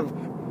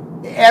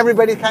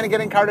 everybody's kind of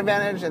getting card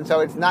advantage, and so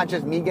it's not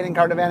just me getting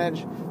card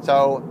advantage.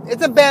 So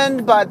it's a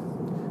bend, but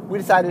we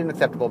decided an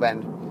acceptable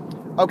bend.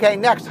 Okay,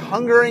 next,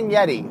 Hungering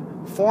Yeti.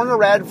 4 and a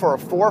red for a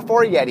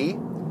 4/4 Yeti.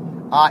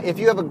 If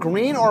you have a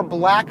green or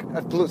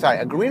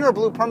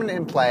blue permanent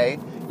in play,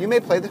 you may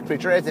play this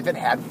creature as if it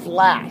had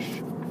flash.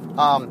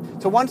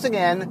 So once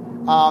again,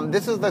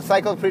 this is the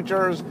cycle of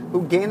creatures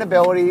who gain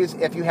abilities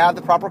if you have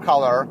the proper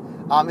color.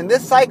 In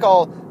this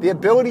cycle, the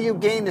ability you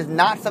gain is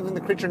not something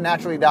the creature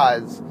naturally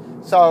does.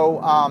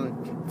 So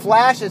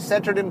flash is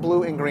centered in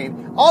blue and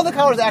green. All the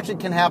colors actually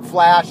can have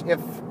flash if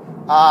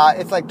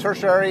it's like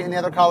tertiary in the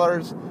other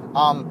colors.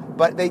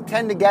 But they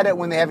tend to get it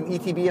when they have an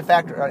ETB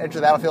effect or enter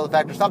the battlefield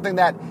effect or something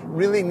that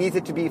really needs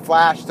it to be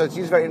flash, so it's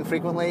used very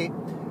infrequently.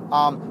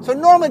 So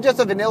normally just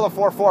a vanilla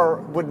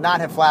 4/4 would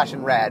not have flash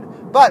in red,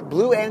 but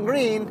blue and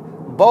green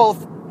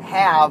both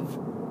have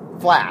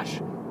flash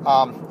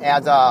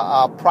as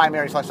a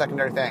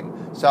primary/secondary thing.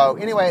 So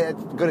anyway,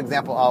 it's a good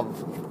example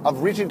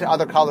of reaching to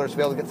other colors to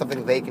be able to get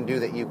something they can do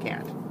that you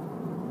can't.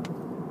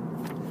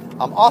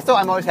 Also,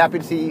 I'm always happy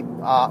to see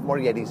more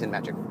Yetis in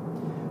Magic.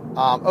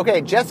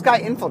 Okay,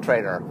 Jeskai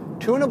Infiltrator.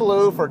 2 and a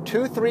blue for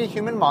 2/3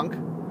 human monk.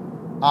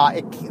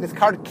 This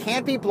card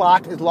can't be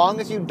blocked as long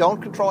as you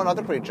don't control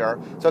another creature.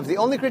 So if it's the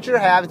only creature you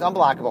have, it's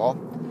unblockable.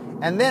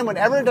 And then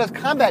whenever it does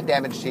combat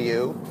damage to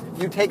you,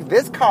 you take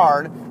this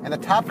card and the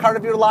top card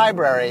of your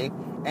library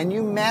and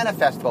you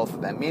manifest both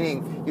of them.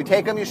 Meaning you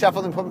take them, you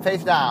shuffle them, put them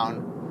face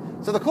down.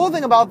 So the cool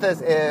thing about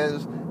this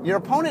is your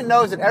opponent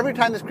knows that every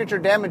time this creature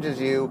damages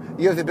you,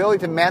 you have the ability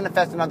to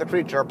manifest another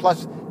creature,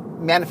 plus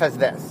manifest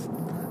this.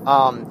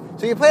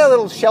 So you play a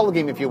little shell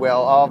game, if you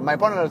will, of my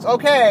opponent knows,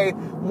 okay,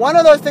 one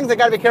of those things I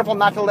got to be careful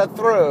not to let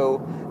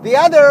through. The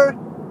other,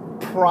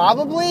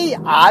 probably,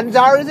 odds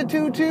are is a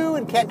 2/2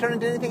 and can't turn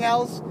into anything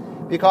else.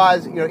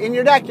 Because in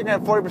your deck, you're going to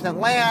have 40%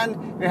 land,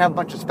 you're going to have a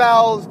bunch of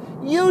spells.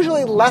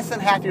 Usually less than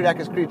half your deck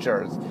is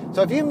creatures.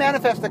 So if you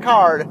manifest the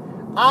card,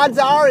 odds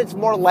are it's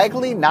more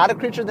likely not a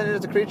creature than it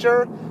is a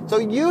creature. So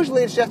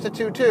usually it's just a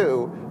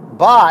 2/2.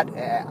 But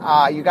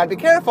you got to be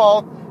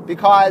careful,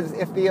 because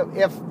if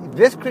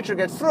this creature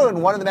gets through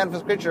and one of the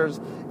manifest creatures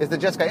is the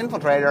Jeskai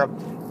Infiltrator,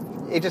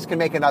 it just can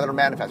make another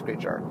manifest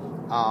creature.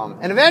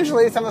 And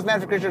eventually some of those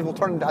manifest creatures will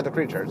turn into other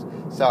creatures.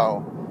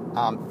 So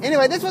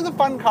anyway, this was a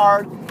fun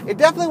card. It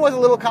definitely was a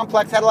little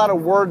complex, had a lot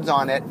of words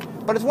on it,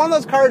 but it's one of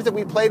those cards that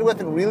we played with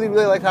and really,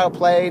 really liked how it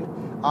played.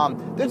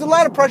 There's a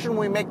lot of pressure when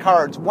we make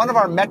cards. One of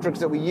our metrics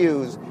that we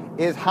use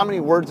is how many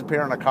words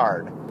appear on a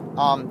card.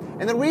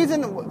 And the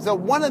reason, so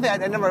one of the, I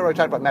never really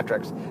talked about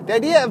metrics. The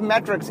idea of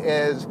metrics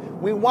is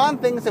we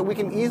want things that we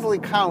can easily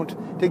count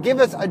to give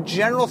us a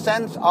general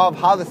sense of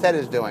how the set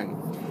is doing.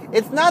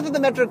 It's not that the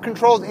metric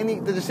controls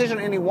the decision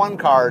on any one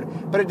card,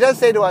 but it does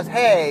say to us,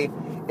 hey,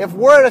 if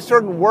we're at a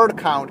certain word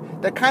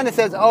count, that kind of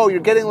says, oh, you're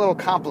getting a little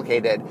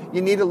complicated.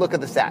 You need to look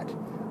at the set.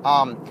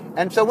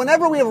 And so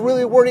whenever we have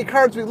really wordy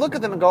cards, we look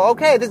at them and go,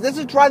 okay, this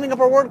is driving up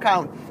our word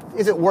count.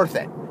 Is it worth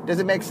it? Does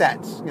it make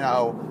sense?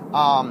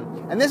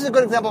 And this is a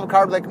good example of a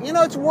card like,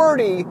 it's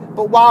wordy,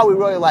 but wow, we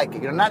really like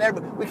it.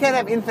 We can't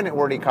have infinite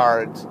wordy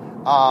cards.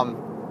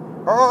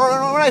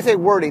 Or when I say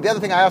wordy, the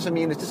other thing I also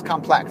mean is just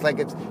complex. Like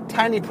it's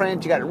tiny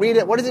print, you got to read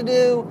it. What does it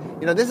do?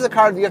 This is a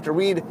card that you have to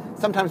read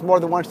sometimes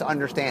more than once to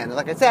understand. And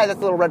like I said, that's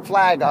a little red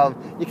flag of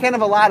you can't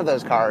have a lot of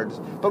those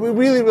cards. But we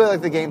really, really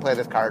like the gameplay of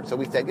this card, so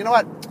we said, you know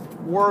what?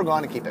 We're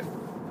going to keep it.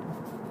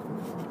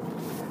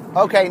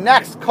 Okay,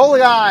 next,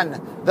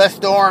 Kolaghan, the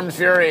Storm's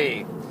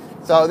Fury.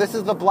 So this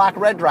is the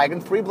black-red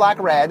dragon, 3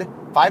 black-red,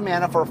 5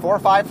 mana for a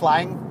 4/5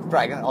 flying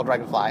dragon, all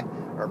dragons fly,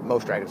 or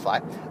most dragons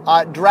fly.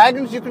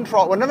 Dragons you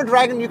control, whenever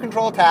dragon you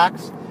control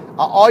attacks,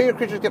 all your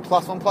creatures get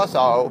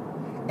 +1/+0,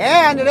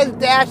 and it has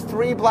dash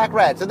 3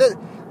 black-red. So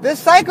this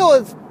cycle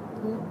is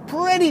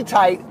pretty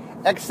tight,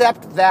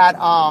 except that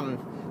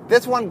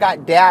this one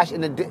got dash,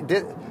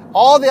 and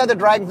all the other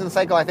dragons in the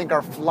cycle, I think,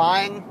 are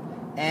flying,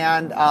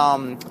 and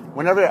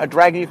whenever a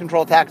dragon you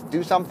control attacks,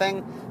 do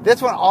something.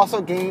 This one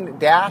also gained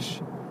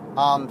dash,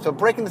 so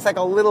breaking the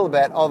cycle a little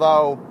bit,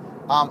 although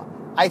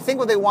I think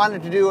what they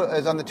wanted to do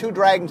is on the 2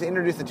 dragons,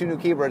 introduce the 2 new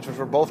keywords, which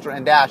were Bolster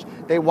and Dash.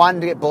 They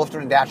wanted to get Bolster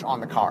and Dash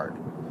on the card,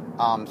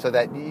 so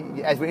that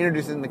as we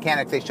introduced the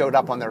mechanics, they showed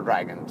up on their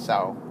dragon.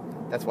 So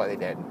that's why they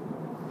did.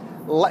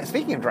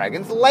 Speaking of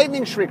dragons,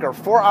 Lightning Shrieker,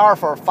 4R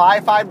for a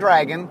 5/5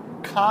 dragon,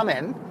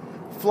 common,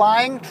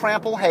 flying,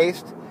 trample,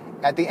 haste.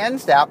 At the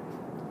end step,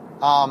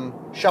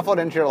 shuffle it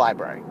into your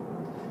library.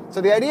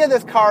 So the idea of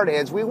this card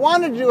is we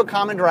wanted to do a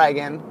common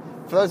dragon.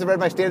 For those who read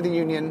my State of the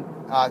Union,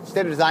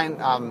 State of Design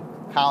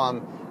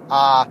column,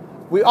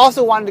 we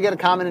also wanted to get a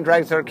common in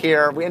Dragon's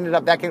Harkir. We ended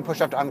up that getting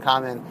pushed up to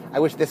uncommon. I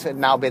wish this had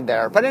now been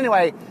there. But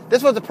anyway,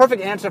 this was the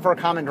perfect answer for a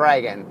common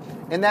dragon.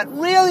 And that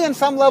really, on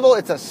some level,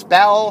 it's a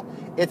spell.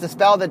 It's a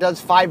spell that does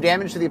 5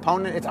 damage to the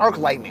opponent. It's Arc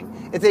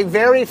Lightning. It's a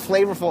very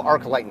flavorful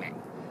Arc Lightning.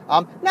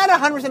 Not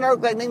 100%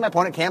 Arc Lightning. My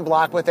opponent can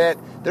block with it.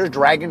 There's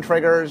dragon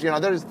triggers.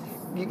 There's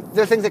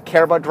things that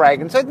care about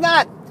dragons. So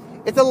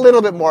it's a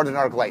little bit more than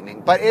Arc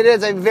Lightning. But it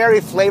is a very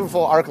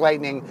flavorful Arc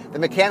Lightning that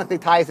mechanically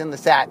ties in the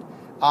set.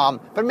 But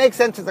it makes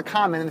sense as a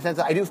common in the sense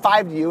that I do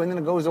 5 to you and then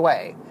it goes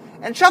away.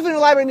 And shuffling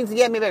your library means,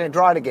 yeah, maybe I can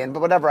draw it again,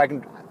 but whatever, it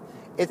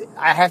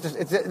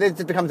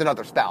becomes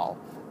another spell.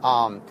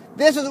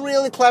 This is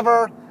really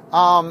clever.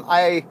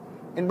 I,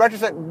 in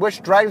retrospect, wish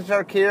Dragon's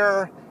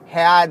Harkir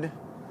had,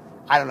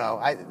 I don't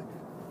know,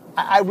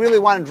 I really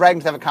wanted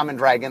dragons to have a common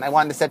dragon. I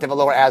wanted the set to have a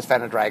lower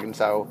Asfana dragon,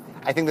 so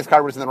I think this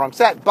card was in the wrong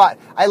set, but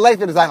I like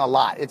the design a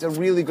lot. It's a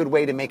really good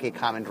way to make a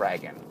common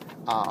dragon.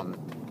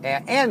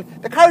 And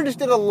the card just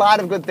did a lot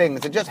of good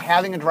things. It's just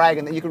having a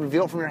dragon that you can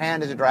reveal from your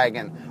hand as a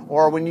dragon,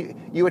 or when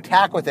you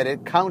attack with it,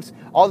 it counts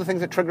all the things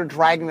that trigger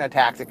dragon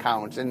attacks. It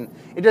counts, and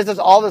it just does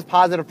all those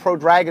positive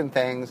pro-dragon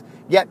things.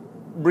 Yet,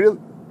 really,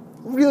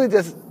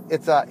 just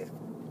it's a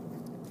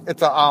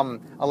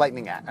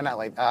lightning act. Not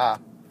light.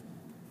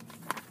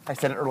 I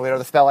said it earlier.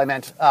 The spell I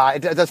meant. It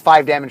does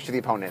 5 damage to the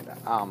opponent.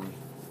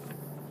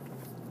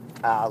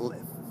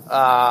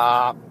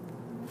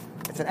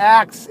 It's an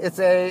axe. It's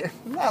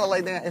not a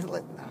lightning.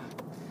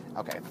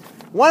 Okay.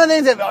 One of the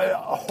things that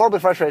horribly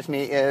frustrates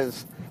me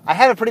is I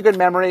have a pretty good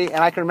memory,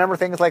 and I can remember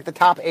things like the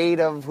top 8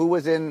 of who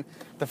was in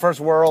the first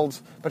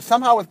Worlds, but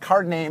somehow with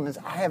card names,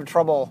 I have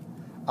trouble.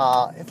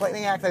 It's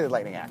Lightning Axe. I did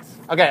Lightning Axe.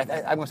 Okay, I'm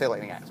going to say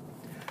Lightning Axe.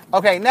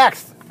 Okay,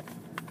 next.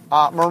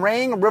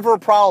 Moraine River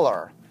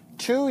Prowler.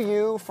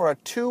 2U for a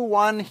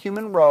 2/1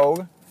 human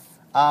rogue.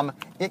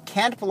 It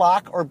can't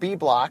block or be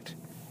blocked,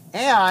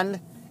 and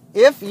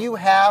if you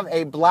have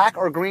a black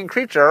or green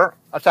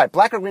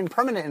black or green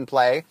permanent in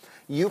play,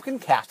 you can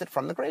cast it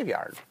from the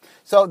graveyard.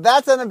 So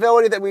that's an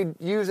ability that we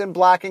use in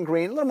black and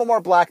green, a little bit more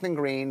black than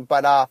green,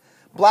 but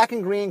black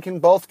and green can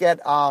both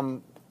get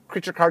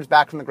creature cards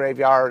back from the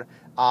graveyard.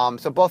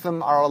 So both of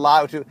them are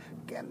allowed to.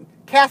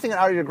 Casting it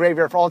out of your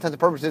graveyard, for all intents and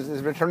purposes,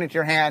 is returning it to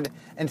your hand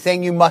and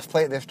saying you must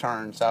play it this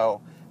turn.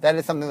 So that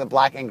is something that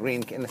black and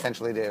green can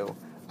essentially do.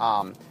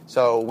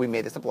 So we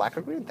made this a black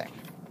or green thing.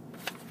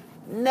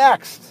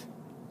 Next.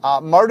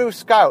 Mardu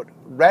Scout,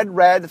 red,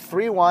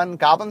 3/1,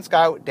 Goblin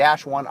Scout,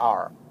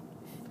 -1R.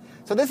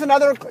 So this is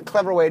another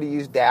clever way to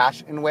use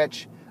dash, in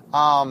which,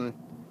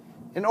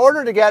 in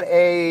order to get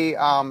a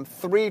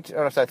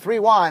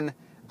 3/1,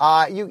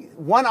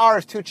 1R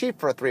is too cheap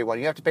for a 3/1.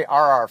 You have to pay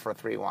RR for a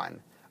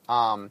 3/1.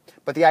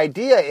 But the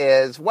idea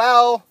is,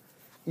 well,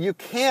 you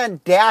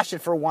can dash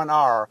it for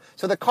 1R.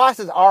 So the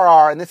cost is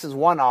RR, and this is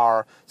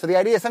 1R. So the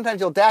idea is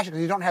sometimes you'll dash it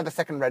because you don't have the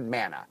second red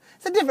mana.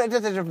 It's a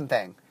different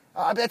thing.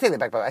 I take that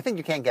back, but I think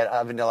you can get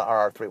a vanilla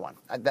RR 3/1.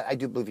 I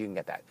do believe you can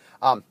get that.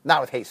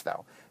 Not with haste,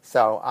 though.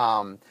 So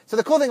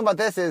the cool thing about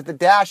this is the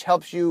dash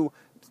helps you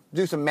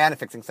do some mana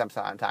fixing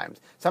sometimes.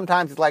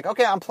 Sometimes it's like,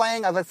 okay, I'm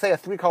playing, let's say, a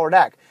 3-color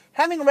deck.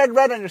 Having a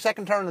red on your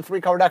second turn in a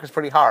 3-color deck is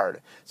pretty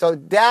hard. So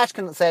dash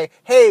can say,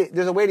 hey,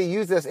 there's a way to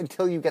use this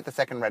until you get the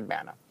second red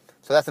mana.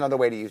 So that's another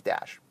way to use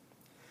dash.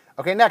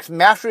 Okay, next,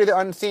 Mastery of the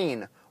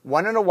Unseen.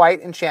 1 and a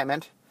white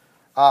enchantment.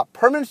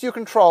 Permanents you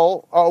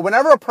control,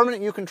 whenever a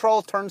permanent you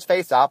control turns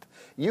face up,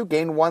 you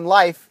gain 1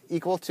 life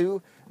equal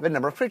to the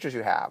number of creatures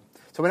you have.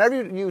 So whenever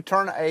you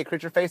turn a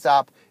creature face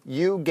up,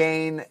 you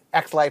gain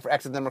X life for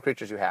X the number of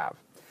creatures you have.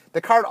 The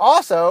card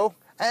also,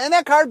 and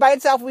that card by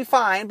itself will be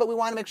fine, but we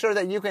want to make sure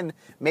that you can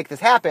make this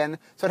happen.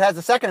 So it has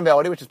the second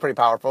ability, which is pretty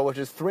powerful, which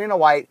is 3 and a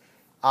white,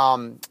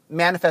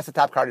 manifest the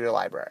top card of your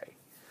library.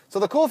 So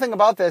the cool thing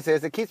about this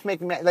is it keeps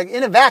making, like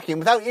in a vacuum,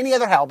 without any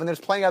other help, and there's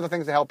plenty of other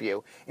things to help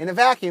you. In a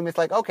vacuum, it's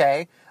like,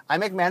 okay, I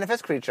make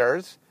manifest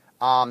creatures.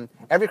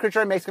 Every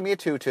creature I make is going to be a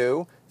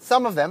 2/2.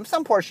 some of them,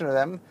 some portion of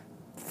them,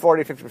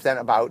 40, 50%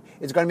 about,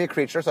 is going to be a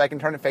creature, so I can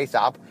turn it face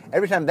up.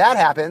 Every time that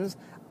happens,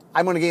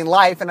 I'm going to gain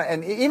life,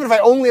 and even if I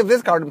only have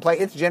this card in play,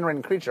 it's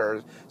generating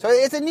creatures. So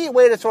it's a neat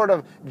way to sort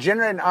of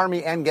generate an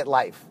army and get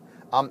life.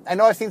 I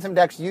know I've seen some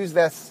decks use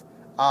this.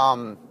 There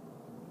are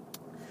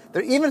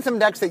even some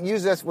decks that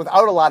use this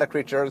without a lot of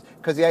creatures,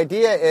 because the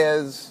idea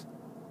is...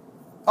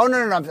 Oh, no,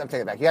 I'm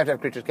taking it back. You have to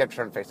have creatures, you have to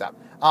turn face up.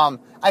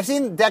 I've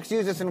seen decks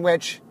use this in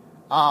which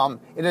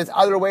it is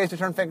other ways to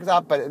turn things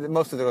up, but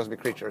most of those will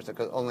be creatures,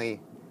 because only...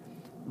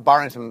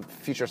 barring some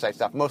future sight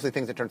stuff, mostly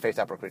things that turn face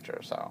up are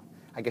creatures. So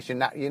I guess you're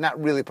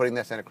not really putting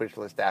this in a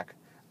creatureless deck.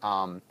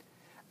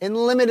 In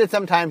limited,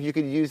 sometimes you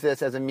could use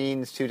this as a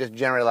means to just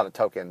generate a lot of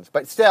tokens,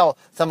 but still,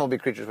 some will be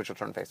creatures which will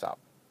turn face up.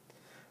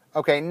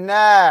 Okay,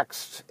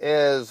 next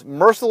is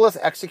Merciless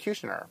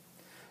Executioner.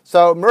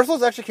 So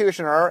Merciless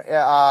Executioner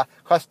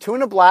costs 2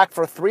 and a black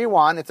for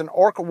 3/1. It's an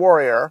orc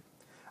warrior.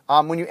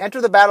 When you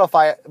enter the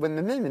battlefield, when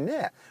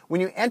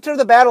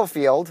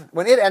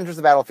it enters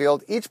the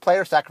battlefield, each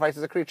player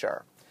sacrifices a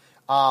creature.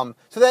 So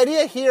the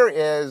idea here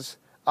is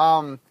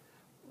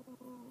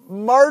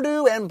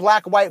Mardu and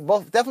Black-White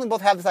definitely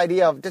both have this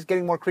idea of just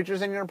getting more creatures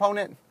than your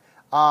opponent.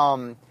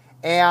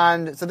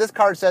 And so this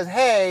card says,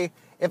 hey,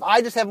 if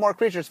I just have more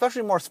creatures,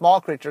 especially more small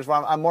creatures,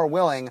 where I'm more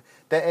willing,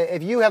 that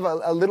if you have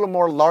a little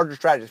more larger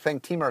strategy,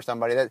 playing Temur or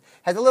somebody that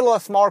has a little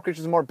smaller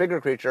creatures and more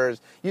bigger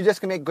creatures, you just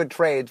can make good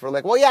trades. We're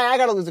like, well, yeah, I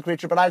got to lose a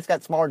creature, but I just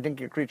got smaller,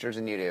 dinkier creatures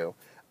than you do.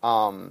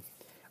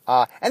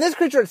 And this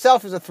creature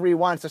itself is a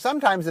 3/1, so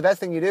sometimes the best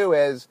thing you do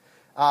is,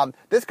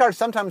 this card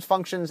sometimes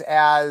functions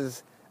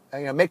as,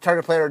 make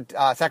target player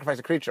sacrifice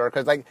a creature,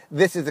 because like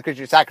this is the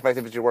creature you sacrifice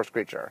if it's your worst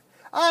creature.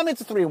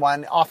 It's a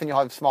 3/1. Often you'll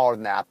have smaller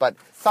than that, but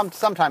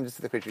sometimes it's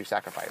the creature you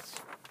sacrifice.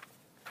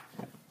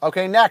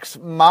 Okay, next,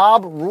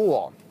 Mob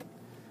Rule.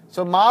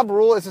 So Mob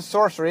Rule is a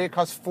sorcery. It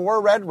costs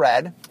 4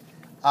 red.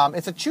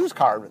 It's a choose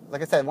card.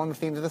 Like I said, one of the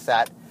themes of the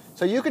set.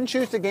 So you can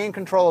choose to gain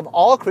control of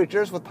all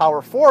creatures with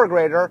power 4 or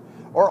greater,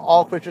 or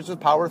all creatures with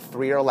power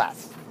 3 or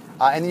less.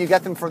 And then you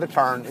get them for the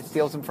turn. It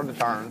steals them for the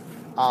turn.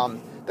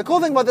 The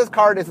cool thing about this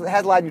card is it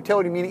has a lot of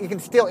utility, meaning you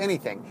can steal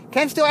anything.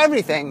 Can't steal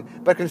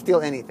everything, but can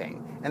steal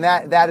anything. And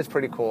that is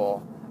pretty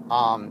cool.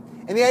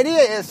 And the idea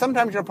is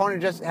sometimes your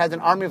opponent just has an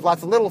army of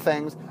lots of little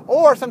things,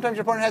 or sometimes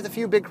your opponent has a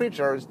few big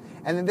creatures,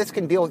 and then this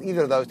can deal with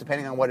either of those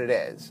depending on what it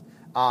is.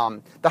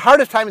 The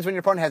hardest time is when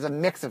your opponent has a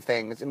mix of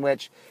things in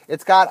which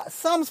it's got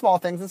some small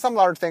things and some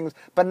large things,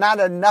 but not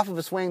enough of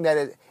a swing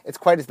that it's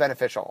quite as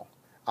beneficial.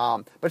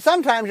 But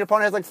sometimes your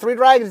opponent has like 3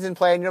 dragons in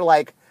play, and you're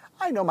like,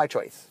 I know my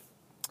choice.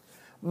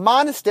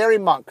 Monastery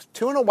Monk.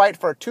 2 and a white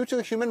for a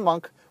 2/2 human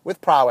monk with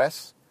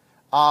prowess.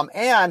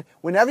 And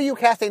whenever you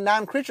cast a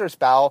non-creature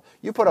spell,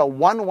 you put a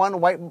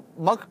 1/1 white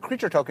monk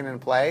creature token in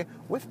play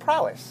with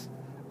prowess.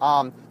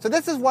 So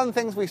this is one of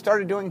the things we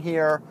started doing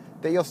here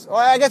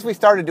I guess we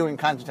started doing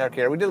Khans of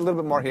Tarkir. We did a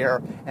little bit more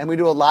here, and we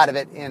do a lot of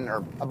it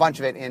or a bunch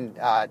of it in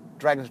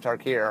Dragons of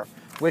Tarkir,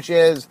 which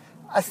is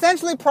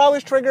essentially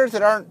prowess triggers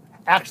that aren't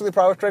actually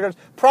prowess triggers.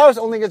 Prowess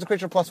only gives a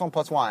creature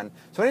 +1/+1.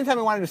 So anytime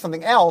we want to do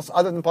something else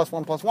other than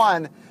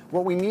 +1/+1,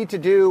 what we need to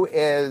do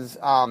is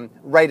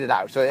write it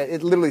out. So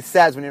it literally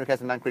says when you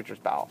cast a non-creature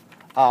spell.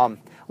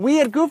 We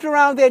had goofed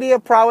around with the idea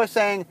of prowess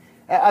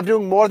of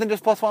doing more than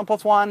just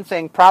 +1/+1,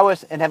 saying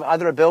prowess and have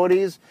other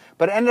abilities,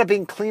 but it ended up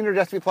being cleaner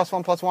just to be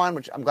 +1/+1,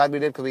 which I'm glad we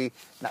did because we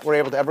were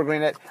able to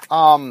evergreen it.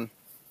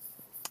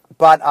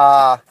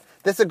 But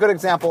this is a good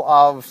example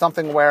of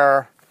something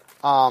where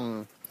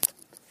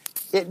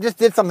it just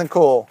did something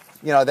cool.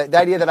 The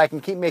idea that I can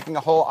keep making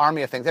a whole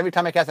army of things. Every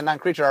time I cast a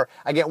non-creature,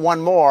 I get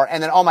one more,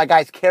 and then all my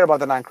guys care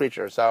about the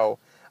non-creature. So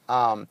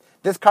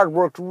this card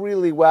worked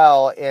really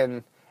well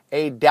in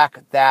a deck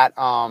that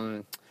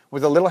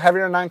was a little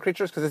heavier on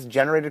non-creatures because it's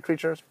generated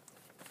creatures.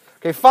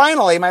 Okay,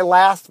 finally, my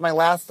last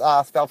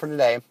spell for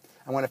today.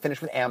 I'm going to finish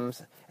with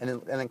M's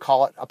and then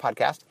call it a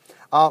podcast.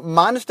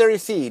 Monastery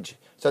Siege.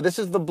 So this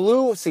is the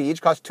blue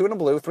siege, costs 2 and a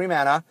blue, 3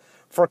 mana.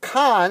 For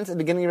Khans, at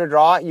the beginning of your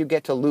draw, you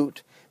get to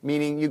loot,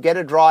 meaning you get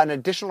to draw an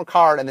additional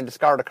card and then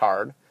discard a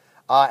card.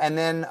 And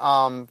then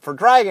for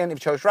Dragon, if you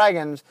chose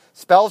Dragons,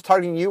 spells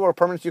targeting you or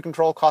permanents you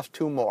control cost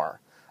 2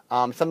 more.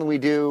 Something we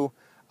do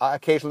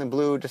occasionally in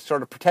blue, just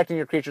sort of protecting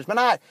your creatures,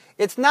 but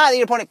it's not that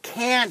your opponent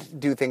can't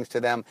do things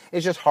to them,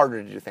 it's just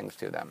harder to do things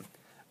to them.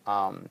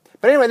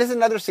 But anyway, this is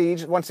another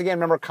siege. Once again,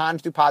 remember,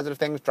 Khans do positive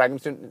things,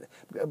 Khans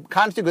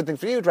do good things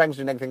for you, Dragons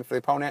do negative things for the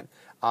opponent.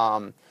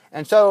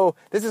 And so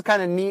this is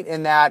kind of neat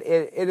in that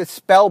it is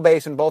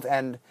spell-based in both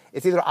ends.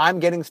 It's either I'm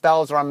getting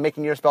spells or I'm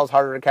making your spells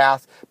harder to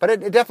cast, but it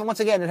definitely, once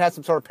again, it has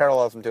some sort of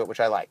parallelism to it, which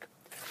I like.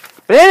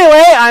 But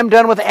anyway, I'm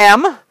done with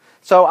M.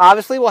 So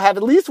obviously we'll have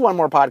at least one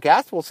more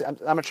podcast. We'll see. I'm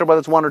not sure whether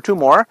it's 1 or 2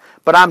 more,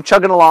 but I'm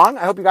chugging along.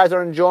 I hope you guys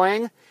are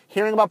enjoying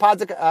hearing about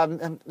Fate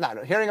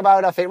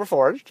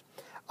Reforged.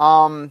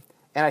 And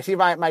I see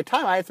my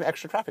time. I had some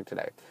extra traffic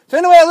today. So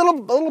anyway, a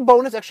little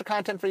bonus extra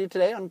content for you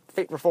today on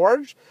Fate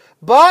Reforged.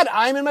 But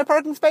I'm in my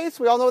parking space.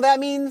 We all know what that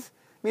means.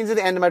 It means at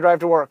the end of my drive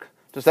to work.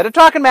 So instead of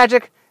talking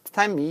magic, it's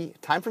time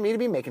for me to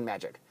be making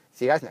magic.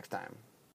 See you guys next time.